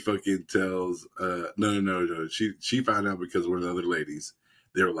 She fucking tells, no. She found out because one of the other ladies,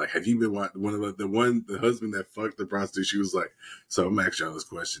 they were like, have you been watching the husband that fucked the prostitute? She was like, so I'm asking y'all this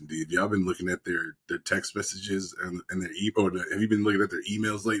question, dude. Y'all been looking at their text messages and their have you been looking at their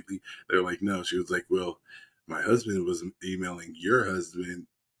emails lately? They're like, no. She was like, well, my husband was emailing your husband,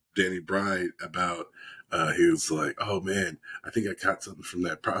 Danny Bride, about he was like, oh man, I think I caught something from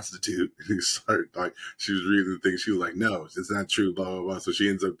that prostitute. And he started like, she was reading the thing. She was like, no, it's not true, blah, blah, blah. So she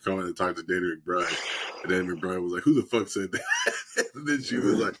ends up going and talking to Danny McBride. And Danny McBride was like, who the fuck said that? And then she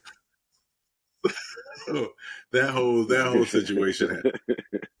was like, oh, that whole situation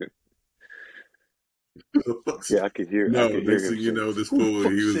had. Yeah, I No, could hear next him thing you say, know, this "Who the fool,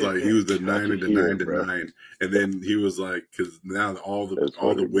 fuck he was said like, he that?" was the I nine could and the hear nine him, to bro. nine. And then he was like, because now That's all the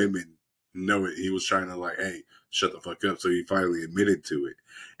funny, bro. women know it. He was trying to like, hey, shut the fuck up. So he finally admitted to it.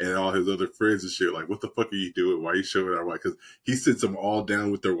 And all his other friends and shit, like, what the fuck are you doing? Why are you showing our wife? Because he sits them all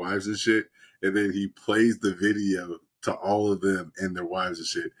down with their wives and shit. And then he plays the video to all of them and their wives and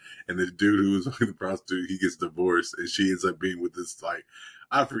shit. And the dude who was the prostitute, he gets divorced, and she ends up being with this like,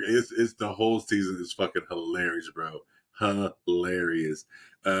 I forget. It's the whole season is fucking hilarious, bro. Hilarious.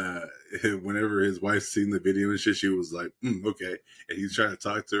 Uh, Whenever his wife seen the video and shit, she was like, okay. And he's trying to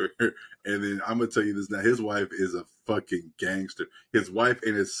talk to her. And then I'm gonna tell you this now: his wife is a fucking gangster. His wife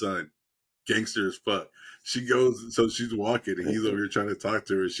and his son, gangster as fuck. She goes, so she's walking, and he's over here trying to talk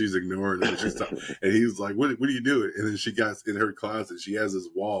to her. And she's ignoring him, and and he's like, "What are you doing?" And then she got in her closet. She has this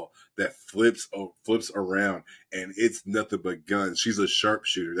wall that flips around, and it's nothing but guns. She's a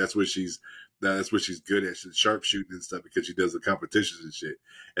sharpshooter. That's what she's good at. She's sharpshooting and stuff because she does the competitions and shit.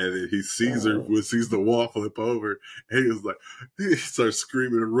 And then he sees her, sees the wall flip over, and he was like, he starts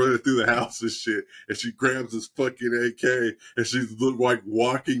screaming and running through the house and shit. And she grabs his fucking AK, and she's like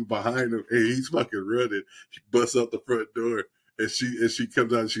walking behind him, and he's fucking running. She busts out the front door, and she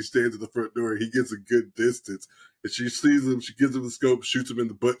comes out and she stands at the front door, and he gets a good distance. And she sees him, she gives him the scope, shoots him in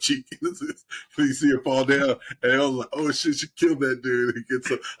the butt cheek, and you see her fall down. And I was like, oh shit, she killed that dude. And he gets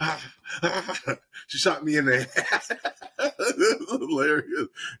so, she shot me in the head. It's hilarious.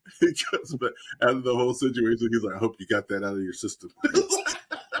 He comes back out of the whole situation. He's like, I hope you got that out of your system.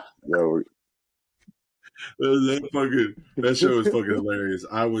 Yo, That show is fucking hilarious.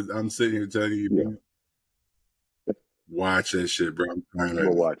 I'm sitting here telling yeah, you, watch that shit, bro. I'm trying I'm gonna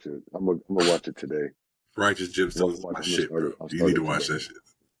to. watch it. I'm gonna watch it today. Righteous Gemstones is my I'm gonna shit, start bro. it. I'll You start need to it watch that today.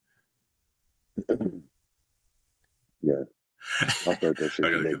 shit. Yeah, I'll start that I shit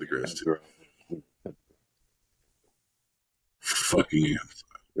gotta today. get the grass too. Fucking yeah.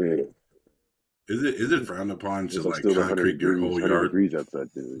 Yeah, Is it frowned upon to it's like like still 100 concrete your degrees, whole 100 yard? degrees outside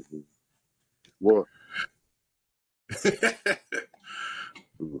there. Well,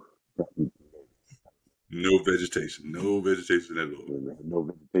 ooh, No vegetation at all. no vegetation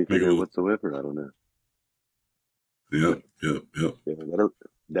Make a there little. whatsoever. I don't know. Yeah, Yep. yeah,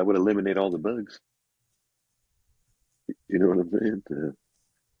 that would eliminate all the bugs. You know what I'm saying?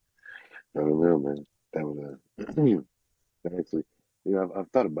 I don't know, man. That would that actually, I've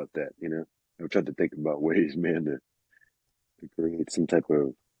thought about that. I've tried to think about ways, man, to create some type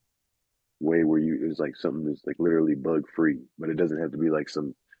of way where it's like something that's like literally bug free, but it doesn't have to be like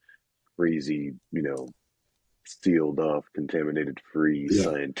some crazy, sealed off, contaminated free Yeah,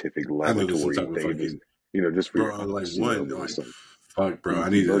 scientific I know there's some laboratory type of thing. fucking. just for your bro. Like house. I one, mean, like it's like fuck, bro. I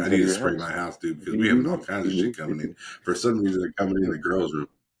you need to bugs out of your spray house. my house, dude, because we You having all know, kinds of shit coming in. For some reason, they're coming in the girls' room.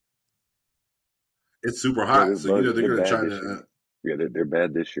 It's super bro, hot, they're so bugs. they're They're gonna bad try this year. to. Yeah, they're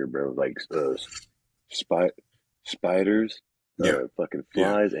bad this year, bro. Like spy, spiders, Yeah, fucking yeah.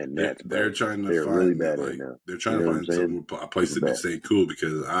 flies and gnats, They're bro. trying to They're really find bad right like now. they're You trying to know what I'm find saying? something a place Super to be bad. stay cool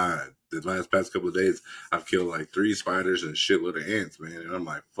because the last past couple of days I've killed like 3 spiders and a shitload of ants, man, and I'm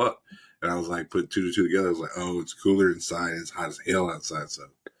like fuck, and I was like put 2 to 2 together. I was like, oh, it's cooler inside and it's hot as hell outside. So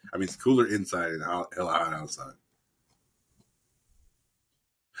I mean, it's cooler inside and hella hot outside.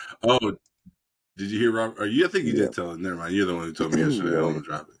 Oh, did you hear Robert? Or I think you Yeah. did tell him. Never mind. You're the one who told me yesterday. I Yeah, don't like, want to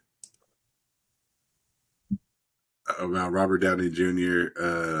drop it. About Robert Downey Jr.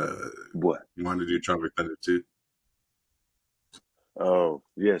 what? Wanted to do Tropic Thunder 2. Oh,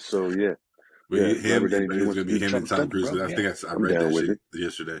 yeah. So yeah, But yeah. him, Robert Downey but Jr. it's wants gonna to be do him and Tropic Tom Thunder, Cruise. bro. Because I Yeah, think I I'm read down that with shit it.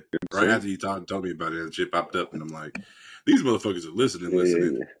 yesterday. You know what Right I'm after you told me about it, and shit popped up, and I'm like, these motherfuckers are listening,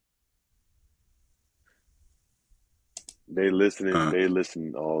 saying? Yeah. uh, They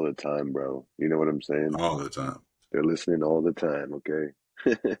listen all the time, bro. You know what I'm saying? all the time. They're listening all the time, okay?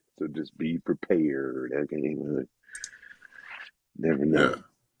 So just be prepared, okay? Never Yeah, know.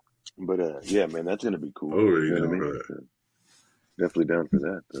 But yeah, man, that's gonna be cool. already You know what I down mean? for that. Definitely down for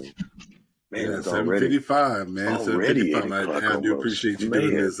that, though. Man, Yeah, it's already 7:55, man. already 7:55. 8 o'clock I do almost. appreciate you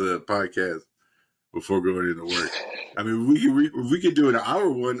doing Man. this podcast before going into work. I mean, we could do an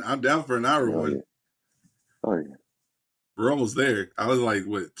hour one. I'm down for an hour Oh one. yeah. Oh yeah. We're almost there. I was like,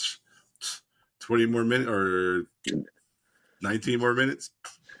 what, 20 more minutes or 19 more minutes?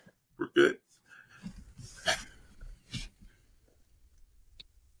 We're good.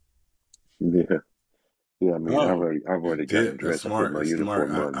 Yeah. Yeah, I mean, Oh, I've already gotten that's dressed. I put smart. my That's smart.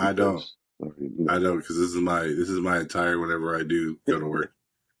 uniform on I don't. because I don't, because this is my attire whenever I do go to work.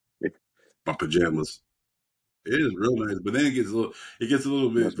 it My pajamas. It is real nice, but then it gets a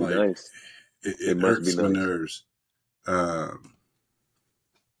little must bit be like nice. It it must be hurts my nice. nerves, um,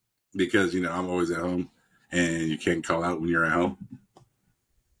 because I'm always at home, and you can't call out when you're at home.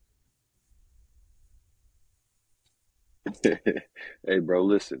 Hey, bro,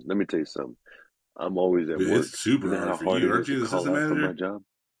 listen. Let me tell you something. I'm always at work. It's You super know hard how for hard you, it aren't is to you, the call assistant out from my manager? job?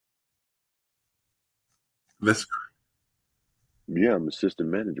 That's Yeah, I'm assistant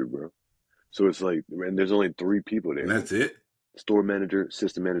manager, bro. So it's like, man, there's only 3 people and there: that's it. store manager,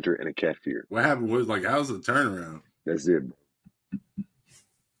 assistant manager, and a cashier. What happened was like, how's the turnaround? That's it, bro.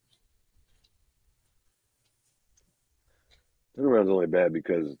 Turnaround's only bad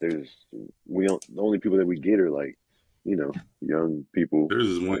because we don't the only people that we get are like, young people There's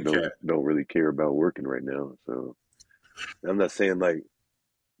this that one cat. don't really care about working right now. So I'm not saying like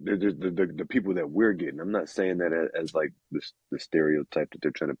there's the people that we're getting. I'm not saying that as like the stereotype that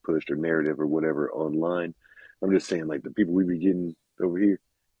they're trying to push or narrative or whatever online. I'm just saying like the people we be getting over here,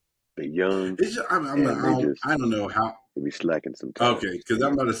 they're young It's just, and I don't know how. they be slacking sometimes. Okay, because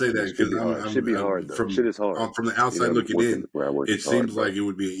I'm about to say And that it should because be hard. It should be hard though. Shit is hard. from the outside looking Working in, where I work it is hard, seems bro. like it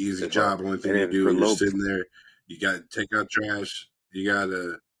would be an easy It's hard. job. Only thing And you then do, for you're low, sitting there, you got to take out trash. You got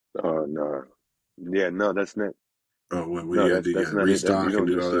to no, yeah, no, that's not. what do No, you got to do? You got that's to not it. That you restock and don't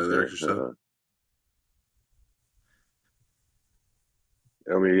do just all sit that there. extra stuff.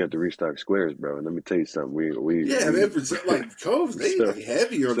 I mean, you have to restock squares, bro. And let me tell you something. Yeah, man. For like Coves, they so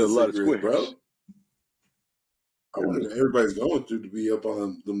heavy on so the a lot of cigarettes, squares. bro. I wonder if everybody's going through to be up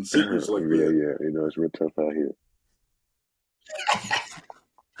on them cigarettes like Yeah, that. yeah. It's real tough out here.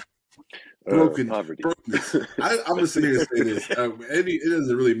 Poverty. Brokenness. I'm gonna sit here and say this. It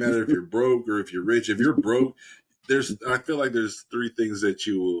doesn't really matter if you're broke or if you're rich. If you're broke, I feel like there's 3 things that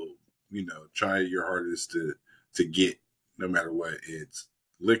you will, try your hardest to get, no matter what. It's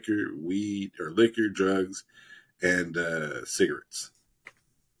liquor, drugs, and cigarettes.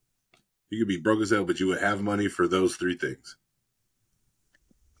 You could be broke as hell, but you would have money for those 3 things.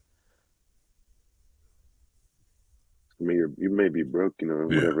 I mean, you may be broke, Yeah.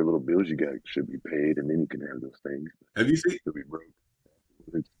 whatever little bills you got should be paid, and then you can have those things. Have you seen? You'll be broke.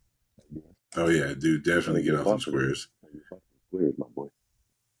 Oh yeah, dude, definitely get Get off some off of them. squares. Get off the squares, my boy.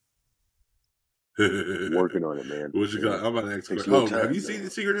 Working on it, man. What you got? I'm about to ask. Takes a little Oh, have you time, seen though.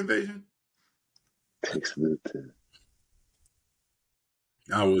 the Secret Invasion? Takes a little time.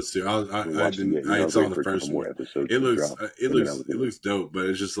 I was too. I haven't watched it yet. I I was saw waiting the for a couple first more one. episodes to drop, and then I was It gonna. looks dope, but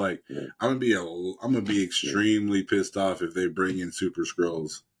it's just like Yeah, I'm gonna be extremely pissed off if they bring in Super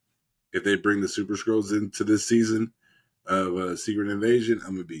Scrolls. If they bring the Super Scrolls into this season of Secret Invasion,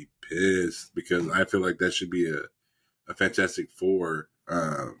 I'm gonna be pissed because I feel like that should be a Fantastic Four.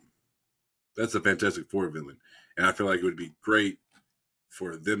 That's a Fantastic Four villain, and I feel like it would be great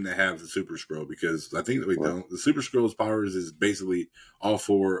for them to have the Super Scroll, because I think that we Well, don't. The Super Scroll's powers is basically all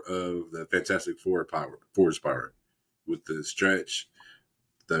four of the Fantastic Four's power, with the stretch,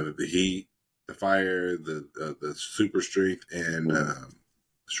 the heat, the fire, the super strength, and mm,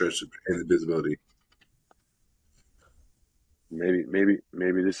 stretch and invisibility. maybe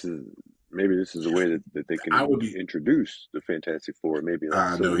this is a way that they I can would be. introduce the Fantastic Four. Maybe like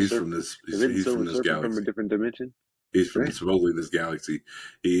No, Silver he's from Surfer. this. Isn't He's from Silver this Surfer from a galaxy. different dimension? He's from Right? supposedly this galaxy.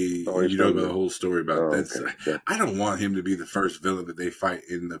 Oh, he's You know from about the the. whole story about Oh, that's. okay, gotcha. I don't want him to be the first villain that they fight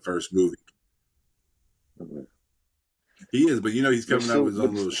in the first movie. Okay. He is, but he's coming out with his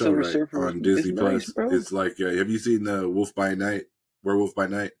own little show Silver right Surfer on is Disney nice, Plus. bro. It's like, have you seen the Werewolf by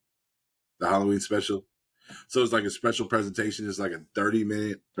Night, the Halloween special? So it's like a special presentation. It's like a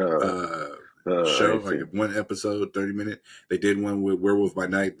 30-minute Uh, show, I like see. one episode, 30-minute. They did one with Werewolf by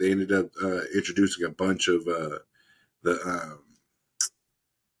Night. They ended up introducing a bunch of the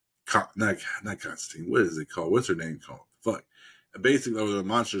not Constantine. What is it called? What's her name called? Fuck. Basically, the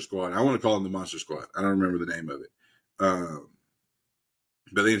Monster Squad. I want to call them the Monster Squad. I don't remember the name of it. Um,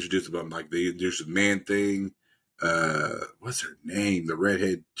 but they introduced them like they introduced the Man Thing. What's her name? The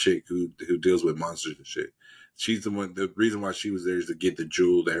redhead chick who deals with monsters and shit. She's the one. The reason why she was there is to get the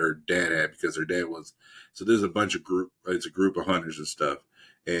jewel that her dad had, because her dad was. So there's a bunch of group. It's a group of hunters and stuff,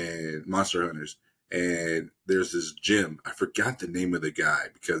 and monster hunters. And there's this Jim. I forgot the name of the guy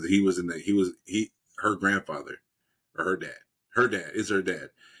because he was in the. He her grandfather or her dad. Her dad is her dad,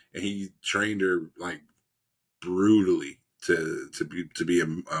 and he trained her like brutally to be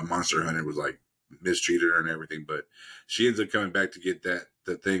a monster hunter, was like mistreated her and everything. But she ends up coming back to get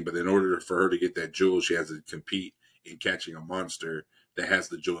the thing. But in order for her to get that jewel, she has to compete in catching a monster that has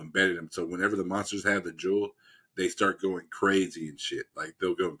the jewel embedded in them. So whenever the monsters have the jewel, they start going crazy and shit. Like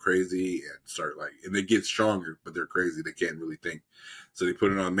they'll go crazy and start and they get stronger, but they're crazy. They can't really think. So they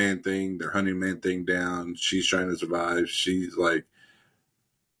put it on Man Thing. They're hunting Man Thing down. She's trying to survive. She's like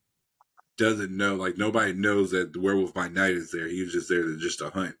doesn't know, like nobody knows that the Werewolf by Night is there. He was just there to just a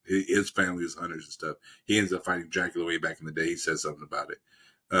hunt. His family was hunters and stuff. He ends up fighting Dracula way back in the day. He said something about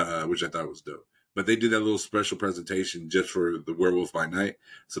it, which I thought was dope. But they did that little special presentation just for the Werewolf by Night.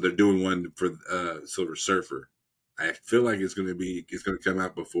 So they're doing one for Silver Surfer. I feel like it's going to come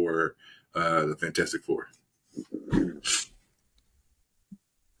out before the Fantastic Four.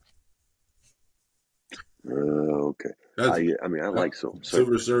 Okay. That's I mean, I like Silver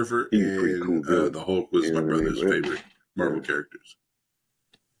Silver Surfer. Surfer, He's a pretty and cool villain. the Hulk was You my know what I brother's mean? favorite Yeah. Marvel characters.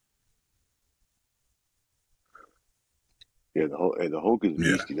 Yeah, the Hulk is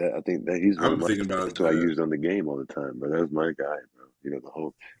Yeah, beastie. That I think that he's one of I'm my. thinking about That's what I used on the game all the time. But that's my guy, bro. The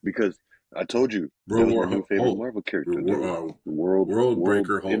Hulk, because I told you that World was my War new favorite Hulk, Marvel character, dude. World World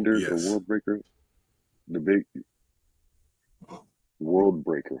Breaker Hulk. Ender, the Yes, World Breaker, the big World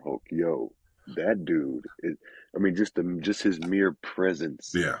Breaker Hulk. Yo, that dude is. I mean, just his mere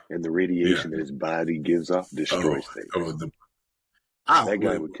presence yeah, and the yeah. radiation that his body gives off Oh, destroys things. oh, That guy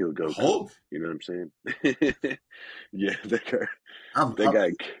wait, would kill Goku. Hulk. You know what I'm saying? Yeah, that guy. I'm, That I,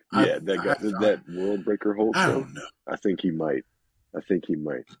 guy. Yeah, that guy. I, That World Breaker Hulk, I bro. don't know I think he might. I think he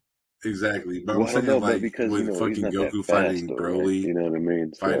might. exactly, but I'm Well, I don't saying know, but like because with he's fucking not that Goku fast, fighting though, right? Broly, You know what I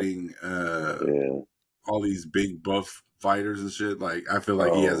mean? So fighting yeah. all these big buff fighters and shit. Like I feel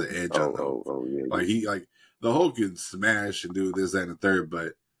like he has Oh, an edge on oh, the oh, Hulk. oh, yeah, Like the Hulk can smash and do this that, and the third,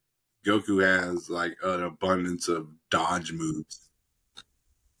 but Goku has like an abundance of dodge moves.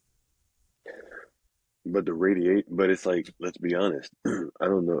 But the radiate, but it's like, let's be honest. I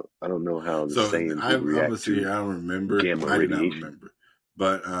don't know. I don't know how the So Saiyans would I'm gonna react sit here. to I don't remember. gamma I do not radiation. remember.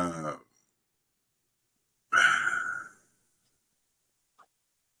 But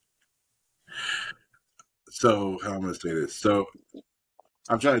so how am I gonna say this? So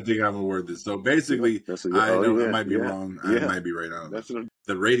I'm trying to think how I'm gonna word this. So Yep, basically, that's a I oh don't. I yeah, might be yeah, wrong. I yeah. might be right. I don't know. That's what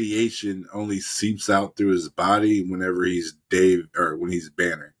The radiation only seeps out through his body whenever he's Dave or when he's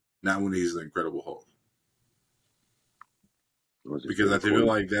Banner, not when he's the Incredible Hulk. was it Because Ben I feel 40?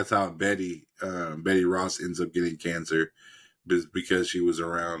 like that's how Betty Ross ends up getting cancer, because she was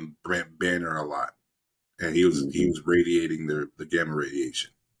around Brent Banner a lot, and he Mm-hmm. was radiating the gamma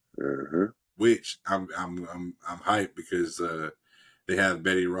radiation. Uh-huh. Which I'm hyped because they have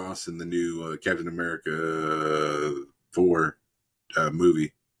Betty Ross in the new Captain America 4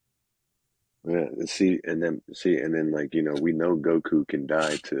 movie. Yeah, and then like, we know Goku can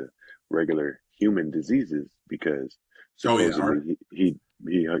die to regular human diseases because Oh yeah, Art. supposedly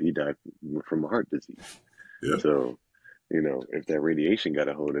he died from a heart disease. Yep. So, if that radiation got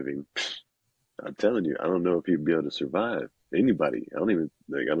a hold of him, I'm telling you, I don't know if he'd be able to survive. Anybody, I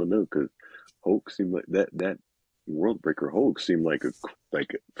don't know, because Hulk seemed like that Worldbreaker Hulk seemed like a,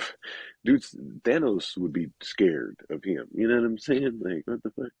 dude. Thanos would be scared of him. You know what I'm saying? Like, what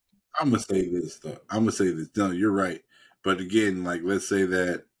the fuck? I'm gonna say this though. I'm gonna say this. No, you're right. But again, like let's say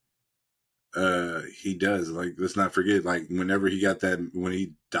that he does. Like let's not forget. Like whenever he got that, when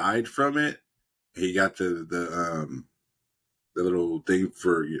he died from it, he got the little thing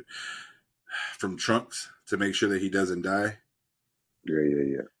from Trunks to make sure that he doesn't die. Yeah,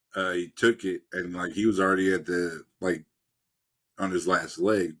 yeah, yeah. He took it and like he was already at the like on his last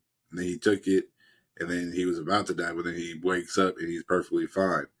leg, and then he took it, and then he was about to die, but then he wakes up and he's perfectly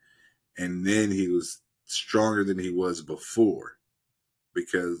fine, and then he was stronger than he was before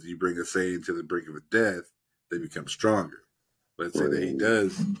because you bring a Saiyan to the brink of a death, they become stronger. Let's say that he Right.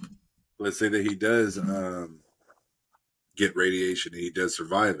 does. Let's say that he does get radiation and he does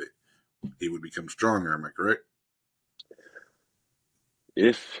survive it. He would become stronger. Am I correct?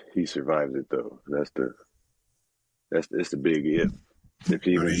 If he survives it, though, that's the big if. If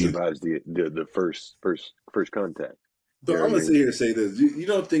he I even mean, survives the first contact, you so know I'm what I gonna mean? sit here and say this: you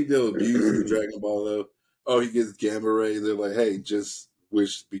don't think they'll abuse the Dragon Ball though? Oh, he gets gamma ray. They're like, hey, just be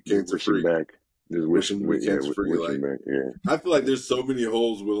Just cancer wish him free. back. Just Wish wish, him to be yeah, cancer free. wish him Like, back. Yeah. I feel like there's so many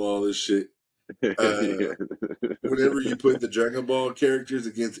holes with all this shit. Yeah. Whenever you put the Dragon Ball characters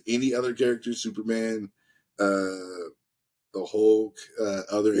against any other character, Superman, the Hulk,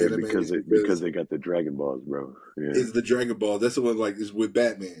 other Yeah, animes, because because they got the Dragon Balls, bro. Yeah. it's the Dragon Ball. That's the one like is with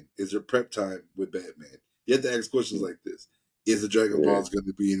Batman. Is there prep time with Batman? You have to ask questions like this: is the Dragon Yeah. Balls going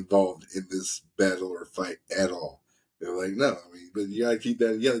to be involved in this battle or fight at all? They're like, no. I mean, but you gotta keep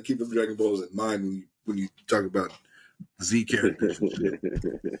that. You gotta keep them Dragon Balls in mind when you talk about Z characters and shit.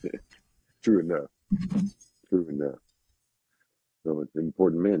 True enough. True enough. So it's an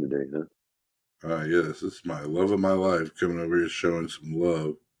important man today, huh? Yes, this is my love of my life coming over here showing some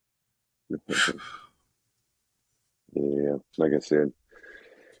love. Yeah. Like I said,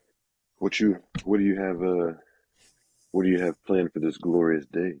 what do you have what do you have planned for this glorious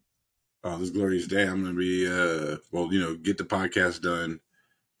day? This glorious day, I'm going to be, get the podcast done,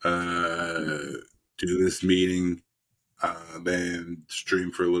 do this meeting, then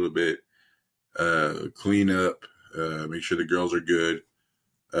stream for a little bit, clean up, make sure the girls are good,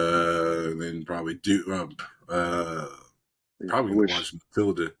 then probably I probably going to watch wish,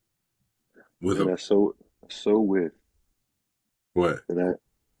 Matilda with man, them. so wish What? that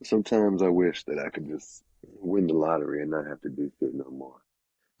sometimes I wish that I could just win the lottery and not have to do shit no more.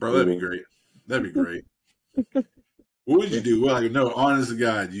 Bro, You that'd be know? great. That'd be great. What would you do? Well, like, no, honest to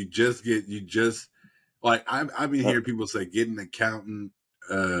God, you just like I've been hearing people say get an accountant,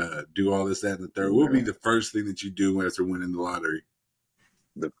 do all this, that, and the third. What would be Nah. the first thing that you do after winning the lottery?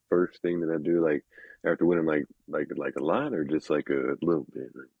 The first thing that I do, like after winning, like a lot, or just like a little bit.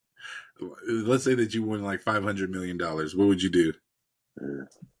 Let's say that you win like $500 million. What would you do? Uh,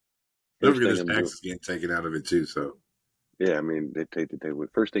 Don't first forget thing there's I'm doing, taxes getting taken out of it too. So, yeah, I mean they take the day.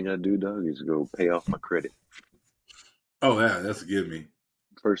 First thing I do, dog, is go pay off my credit. oh yeah, that's a give me.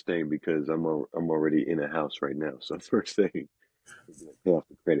 First thing because I'm already in a house right now, so first thing is to pay off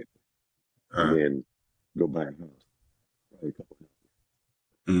the credit, and Uh, then go buy a house, buy a couple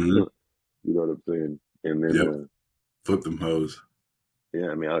mm-hmm. houses. You know what I'm saying? And then, Yep. Flip them hoes. yeah,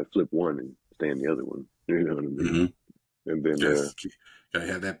 I mean, I would flip one and stay in the other one. You know what I mean? Mm-hmm. And then, Yes. Gotta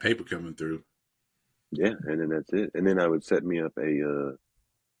have that paper coming through. yeah, and then that's it. And then I would set me up a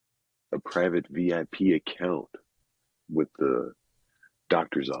private VIP account with the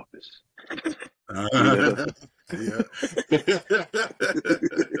doctor's office. You know, Yeah.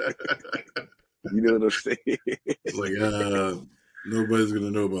 you know what I'm saying? It's like, nobody's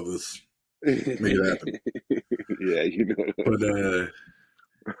gonna know about this. Make it happen. Yeah, you know what I'm But saying.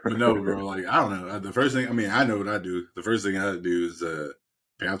 but no, bro. Like I don't know. The first thing, I mean, I know what I do. The first thing I do is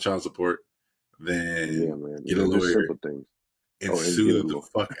pay out child support, Yeah, then man. get a Yeah, just lawyer simple things. and Oh, and get a sue the little.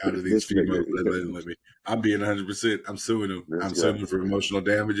 fuck out of these This females. nigga. Let me. I'm being 100%. I'm suing them. This I'm guy. suing them for emotional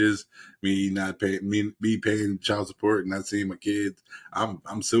damages. Me not paying me paying child support and not seeing my kids. I'm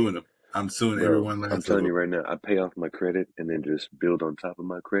suing them. I'm suing every Bro, one I'm last of telling them. you right now, I pay off my credit and then just build on top of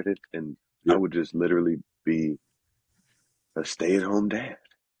my credit, and I Yep. would just literally be a stay-at-home dad.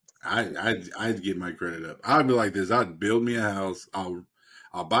 I'd get my credit up. I'd be like this. I'd build me a house. I'll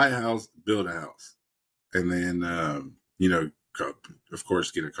buy a house, build a house, and then of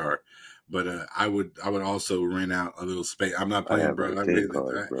course get a car. But I would also rent out a little space. I'm not I playing, have bro. like 10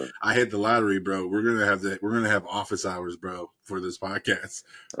 cars, bro. I hit the lottery, bro. We're gonna have that. We're gonna have office hours, bro, for this podcast.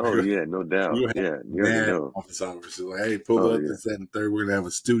 Oh yeah, no doubt. We're gonna have Yeah, you already mad know. office hours. So like, hey, pull Oh up yeah. this, that, and third. We're gonna have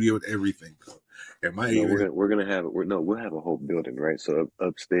a studio and everything, bro. It might No, even we're gonna have we'll have a whole building, right? So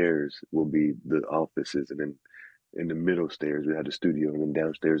upstairs will be the offices, and then in the middle stairs we had the studio, and then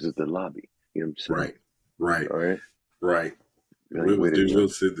downstairs is the lobby. You know what I'm saying? Right, right, All right. right. I ain't with it, We'll bro.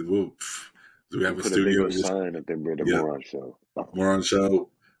 sit. Do we have And a put a big studio? old sign up there, bro. The Yeah, Moron Show. Oh, we're on show.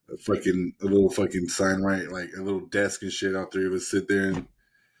 A little fucking sign, right? Like a little desk and shit. All three of us sit there and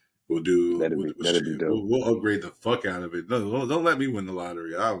that'd be dope. we'll upgrade the fuck out of it. No, don't let me win the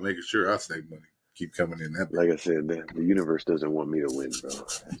lottery. I'll make sure I save money. Keep coming in that Like I said, the universe doesn't want me to win, bro.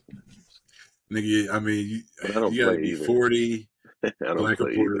 nigga. I mean, But I don't you got to play be either. 40, I don't black or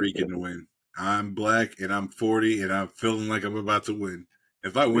play Puerto either. Rican to win. I'm black and I'm 40 and I'm feeling like I'm about to win.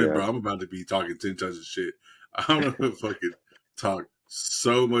 If I win, Yeah, bro, I'm about to be talking 10 tons of shit. I'm gonna fucking talk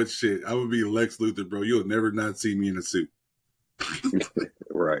so much shit. I would be Lex Luthor, bro. You'll never not see me in a suit.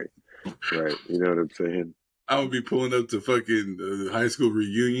 right, right. You know what I'm saying? I would be pulling up to fucking high school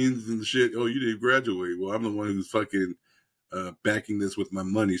reunions and shit. Oh, you didn't graduate. Well, I'm the one who's fucking backing this with my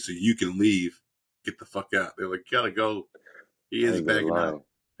money, so you can leave. Get the fuck out. They're like, gotta go. He I is ain't gonna backing lie. out.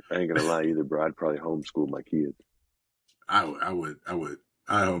 I ain't gonna lie either, bro. I'd probably homeschool my kids I would. I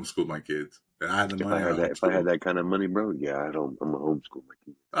homeschool my kids. And I had the if I money. I had that. If I homeschool had them. that kind of money, bro. Yeah, I'm gonna homeschool my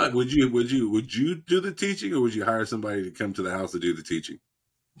kids. Would you do the teaching, or would you hire somebody to come to the house to do the teaching?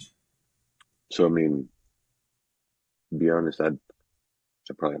 So I mean, to be honest, I'd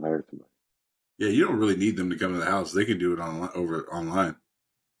probably hire somebody. Yeah, you don't really need them to come to the house. They can do it online.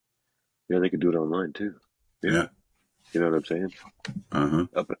 Yeah, they could do it online too. Yeah, Yeah. you know what I'm saying? Uh-huh.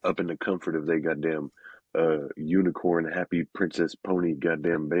 Up in the comfort of their goddamn unicorn happy princess pony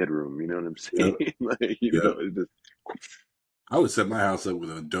goddamn bedroom. You know what I'm Yep. saying? Like, Yep. it's just I would set my house up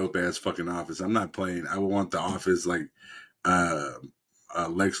with a dope ass fucking office. I'm not playing. I would want the office like uh,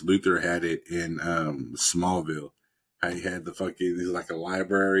 Lex Luthor had it in Smallville. How he had the fucking, he's like a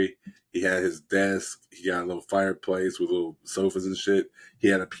library. He had his desk. He got a little fireplace with little sofas and shit. He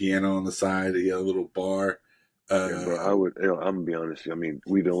had a piano on the side. He had a little bar. yeah, bro. Uh, I'm gonna be honest. I mean,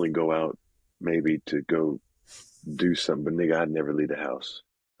 we'd only go out maybe to go do something, but nigga, I'd never leave the house.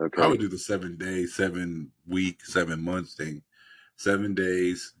 I Okay. would do the 7 day, 7 week, 7 months thing. 7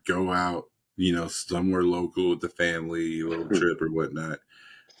 days, go out, somewhere local with the family, a little trip or whatnot.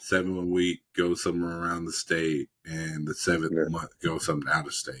 7 week, go somewhere around the state, and the seventh Yeah, month, go something out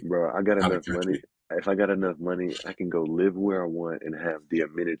of state, bro, I got out of enough money. country. If I got enough money, I can go live where I want and have the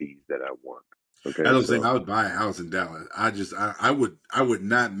amenities that I want. I Okay, don't think so I would buy a house in Dallas. I would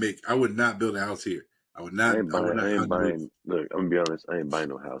not build a house here. I would not, I ain't I'd move. buying. Look, I'm gonna be honest. I ain't buying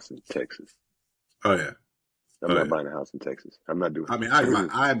no house in Texas. Oh yeah. I'm Oh not yeah. buying a house in Texas. I'm not doing I mean,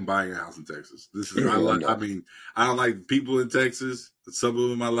 it. I'm buying a house in Texas. I'm I not. mean, I don't like people in Texas. Some of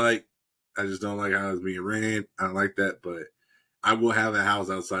them I like. I just don't like how it's being ran. I don't like that, but I will have a house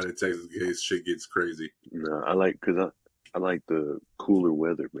outside of Texas in case shit gets crazy. No, I like the cooler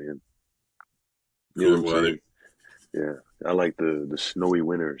weather, man. You know what Cooler I'm weather. saying? Yeah, I like the snowy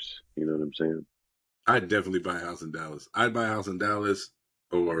winters. You know what I'm saying? I'd definitely buy a house in Dallas. I'd buy a house in Dallas,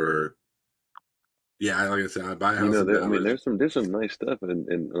 or yeah, like I said, I'd buy a You house know, in I mean, Dallas. there's some nice stuff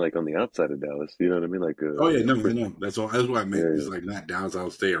in like on the outside of Dallas. You know what I mean? Like Oh yeah, no, I for know. That's what I meant. yeah, It's like not Dallas.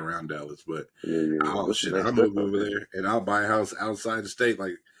 I'll stay around Dallas, but yeah. oh There's some shit, nice I'll stuff move out over there. there and I'll buy a house outside the state.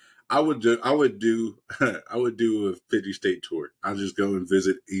 Like I would do, I would do a 50 state tour. I'll just go and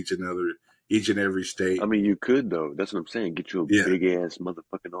visit each and every I state. mean, you could though. That's what I'm saying. Get you a Yeah, big ass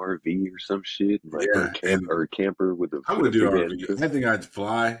motherfucking RV or some shit, like yeah, and or a camper I with a would do big ass RV. truck. I think I'd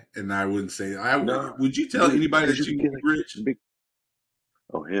fly, and I wouldn't say. No, Would you tell dude, anybody because that you you could get like rich? big.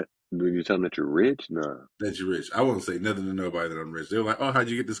 Oh yeah, dude, you tell them that you're rich? Nah, That you're rich. I won't say nothing to nobody that I'm rich. They're like, "Oh, how'd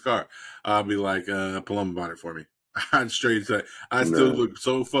you get this car?" I'll be like, Paloma bought it for me." I'd straight say, I still nah. look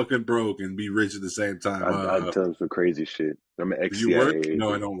so fucking broke and be rich at the same time. I'd tell them some crazy shit. I'm an Do ex you CIA work? No,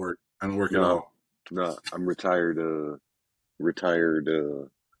 I agent. don't work. I don't work at No, all. no, I'm retired. Retired.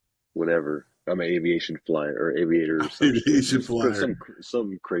 Whatever. I'm an aviation flyer or aviator or some shit. Aviation Just flyer.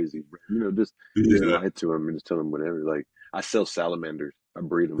 some crazy. You know, just Yeah. lie to them and just tell them whatever. Like I sell salamanders. I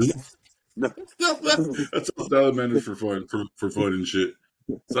breed them. No. That's all salamanders for fun, for fun and shit.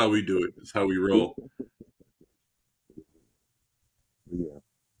 That's how we do it. That's how we roll.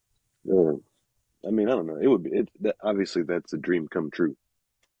 Yeah. I mean, I don't know. It would be. Obviously that's a dream come true.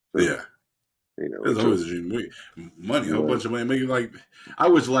 So Yeah. you know, It's it's a. always a dream. Money, a whole But bunch of money. Make it like, I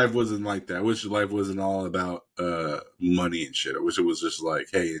wish life wasn't like that. I wish life wasn't all about money and shit. I wish it was just like,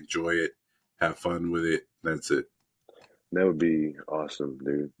 hey, enjoy it, have fun with it. That's it. that would be awesome,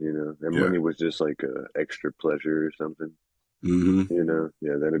 dude. You know, and Yeah. money was just like a extra pleasure or something. Mm-hmm. You know,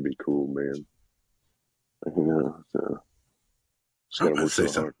 yeah, that'd be cool, man. You know, so just I was gotta about to work say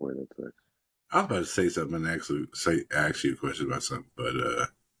so something. hard for it. That's like, I was about to say something and actually ask you a question about something, but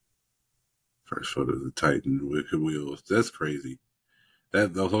First photo of the Titan with wheels. That's crazy.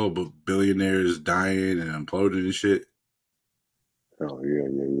 That the whole billionaires dying and imploding and shit. Oh yeah.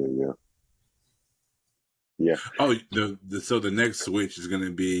 Yeah. Oh, so the next Switch is going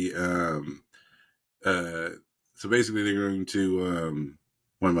to be so basically they're going to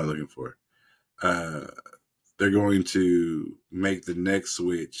what am I looking for? They're going to make the next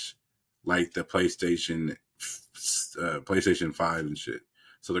Switch like the PlayStation 5 and shit.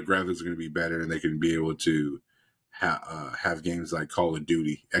 So the graphics are going to be better, and they can be able to have games like Call of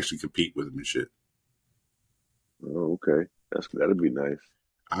Duty actually compete with them and shit. Oh, okay. That'd be nice.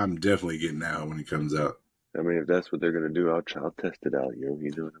 I'm definitely getting that when it comes out. I mean, if that's what they're gonna do, I'll test it out, yo.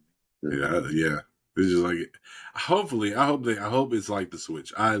 You know what I mean? Yeah. It's just like, hopefully, I hope it's like the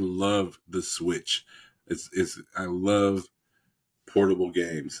Switch. I love the Switch. I love portable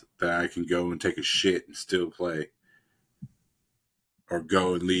games that I can go and take a shit and still play, or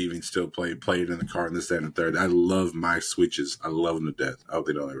go and leave and still play it in the car and this, that, and the third. I love my Switches. I love them to death. I hope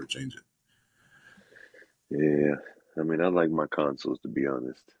they don't ever change it. Yeah. I mean, I like my consoles to be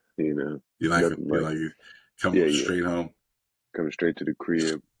honest. You know, You like it? nothing You like like it? Come yeah. straight home. Coming straight to the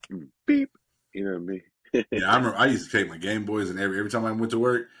crib. Beep. You know what I mean? Yeah, I remember I used to take my Game Boys, and every time I went to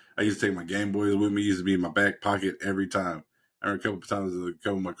work, I used to take my Game Boys with me. It used to be in my back pocket every time. I remember a couple of times a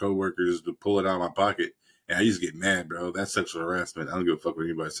couple of my coworkers to pull it out of my pocket, and I used to get mad, bro. That's sexual harassment. I don't give a fuck what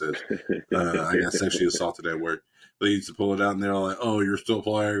anybody says. I got sexually assaulted at work. They used to pull it out, and they're all like, "Oh, you're still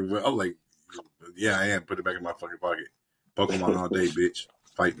playing?" I'm like, "Yeah, I am." Put it back in my fucking pocket. Pokemon all day, bitch.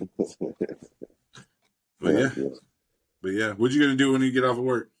 Fighting. But yeah. What you gonna do when you get off of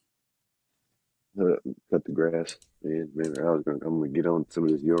work? Cut the grass. Man, I'm gonna get on some of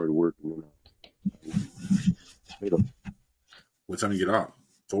this yard work and then What time you get off?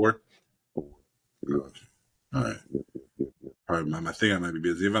 4? yeah. All right. All right, I think I might be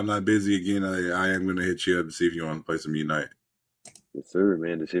busy. If I'm not busy again, I am going to hit you up and see if you want to play some Unite. Yes, sir,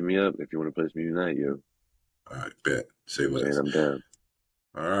 man. Just hit me up if you want to play some Unite, yo. All right, bet. Say less. Man, I'm down.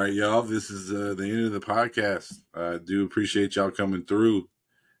 All right, y'all. This is the end of the podcast. I do appreciate y'all coming through.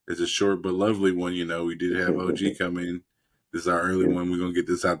 It's a short but lovely one. You know, we did have OG come in. This is our early one. We're going to get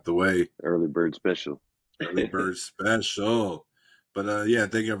this out the way. Early bird special. Early bird special. But yeah,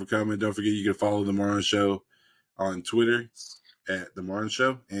 thank you for coming. Don't forget you can follow The Martin Show on Twitter at The Martin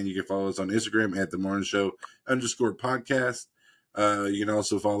Show. And you can follow us on Instagram at The Martin Show _podcast. You can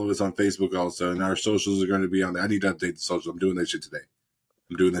also follow us on Facebook also. And our socials are going to be on there. I need to update the socials. I'm doing that shit today.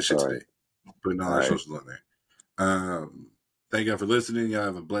 Putting all our socials on there. Thank y'all for listening. Y'all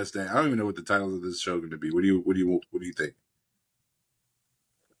have a blessed day. I don't even know what the title of this show is going to be. What do you think?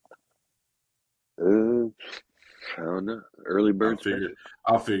 I don't know. Early bird special.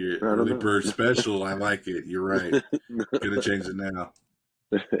 I'll figure it. Early bird special. I like it. You're right. Gonna change it now.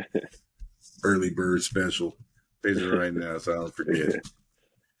 Early bird special. Change it right now so I don't forget it.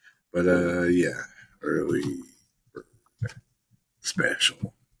 But yeah, early bird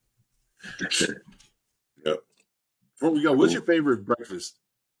special. Yep. Before we go, what's your favorite breakfast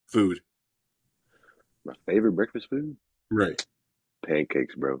food? My favorite breakfast food? Right.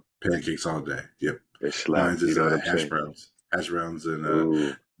 Pancakes, bro. Pancakes all day. Yep. It slaps. Mine's is hash browns. Hash browns and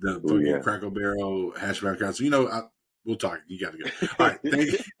the fucking Crackle Barrel hash brown crowd. So, we'll talk. You got to go. All right.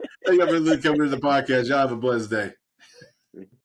 Thank you for coming to the podcast. Y'all have a blessed day.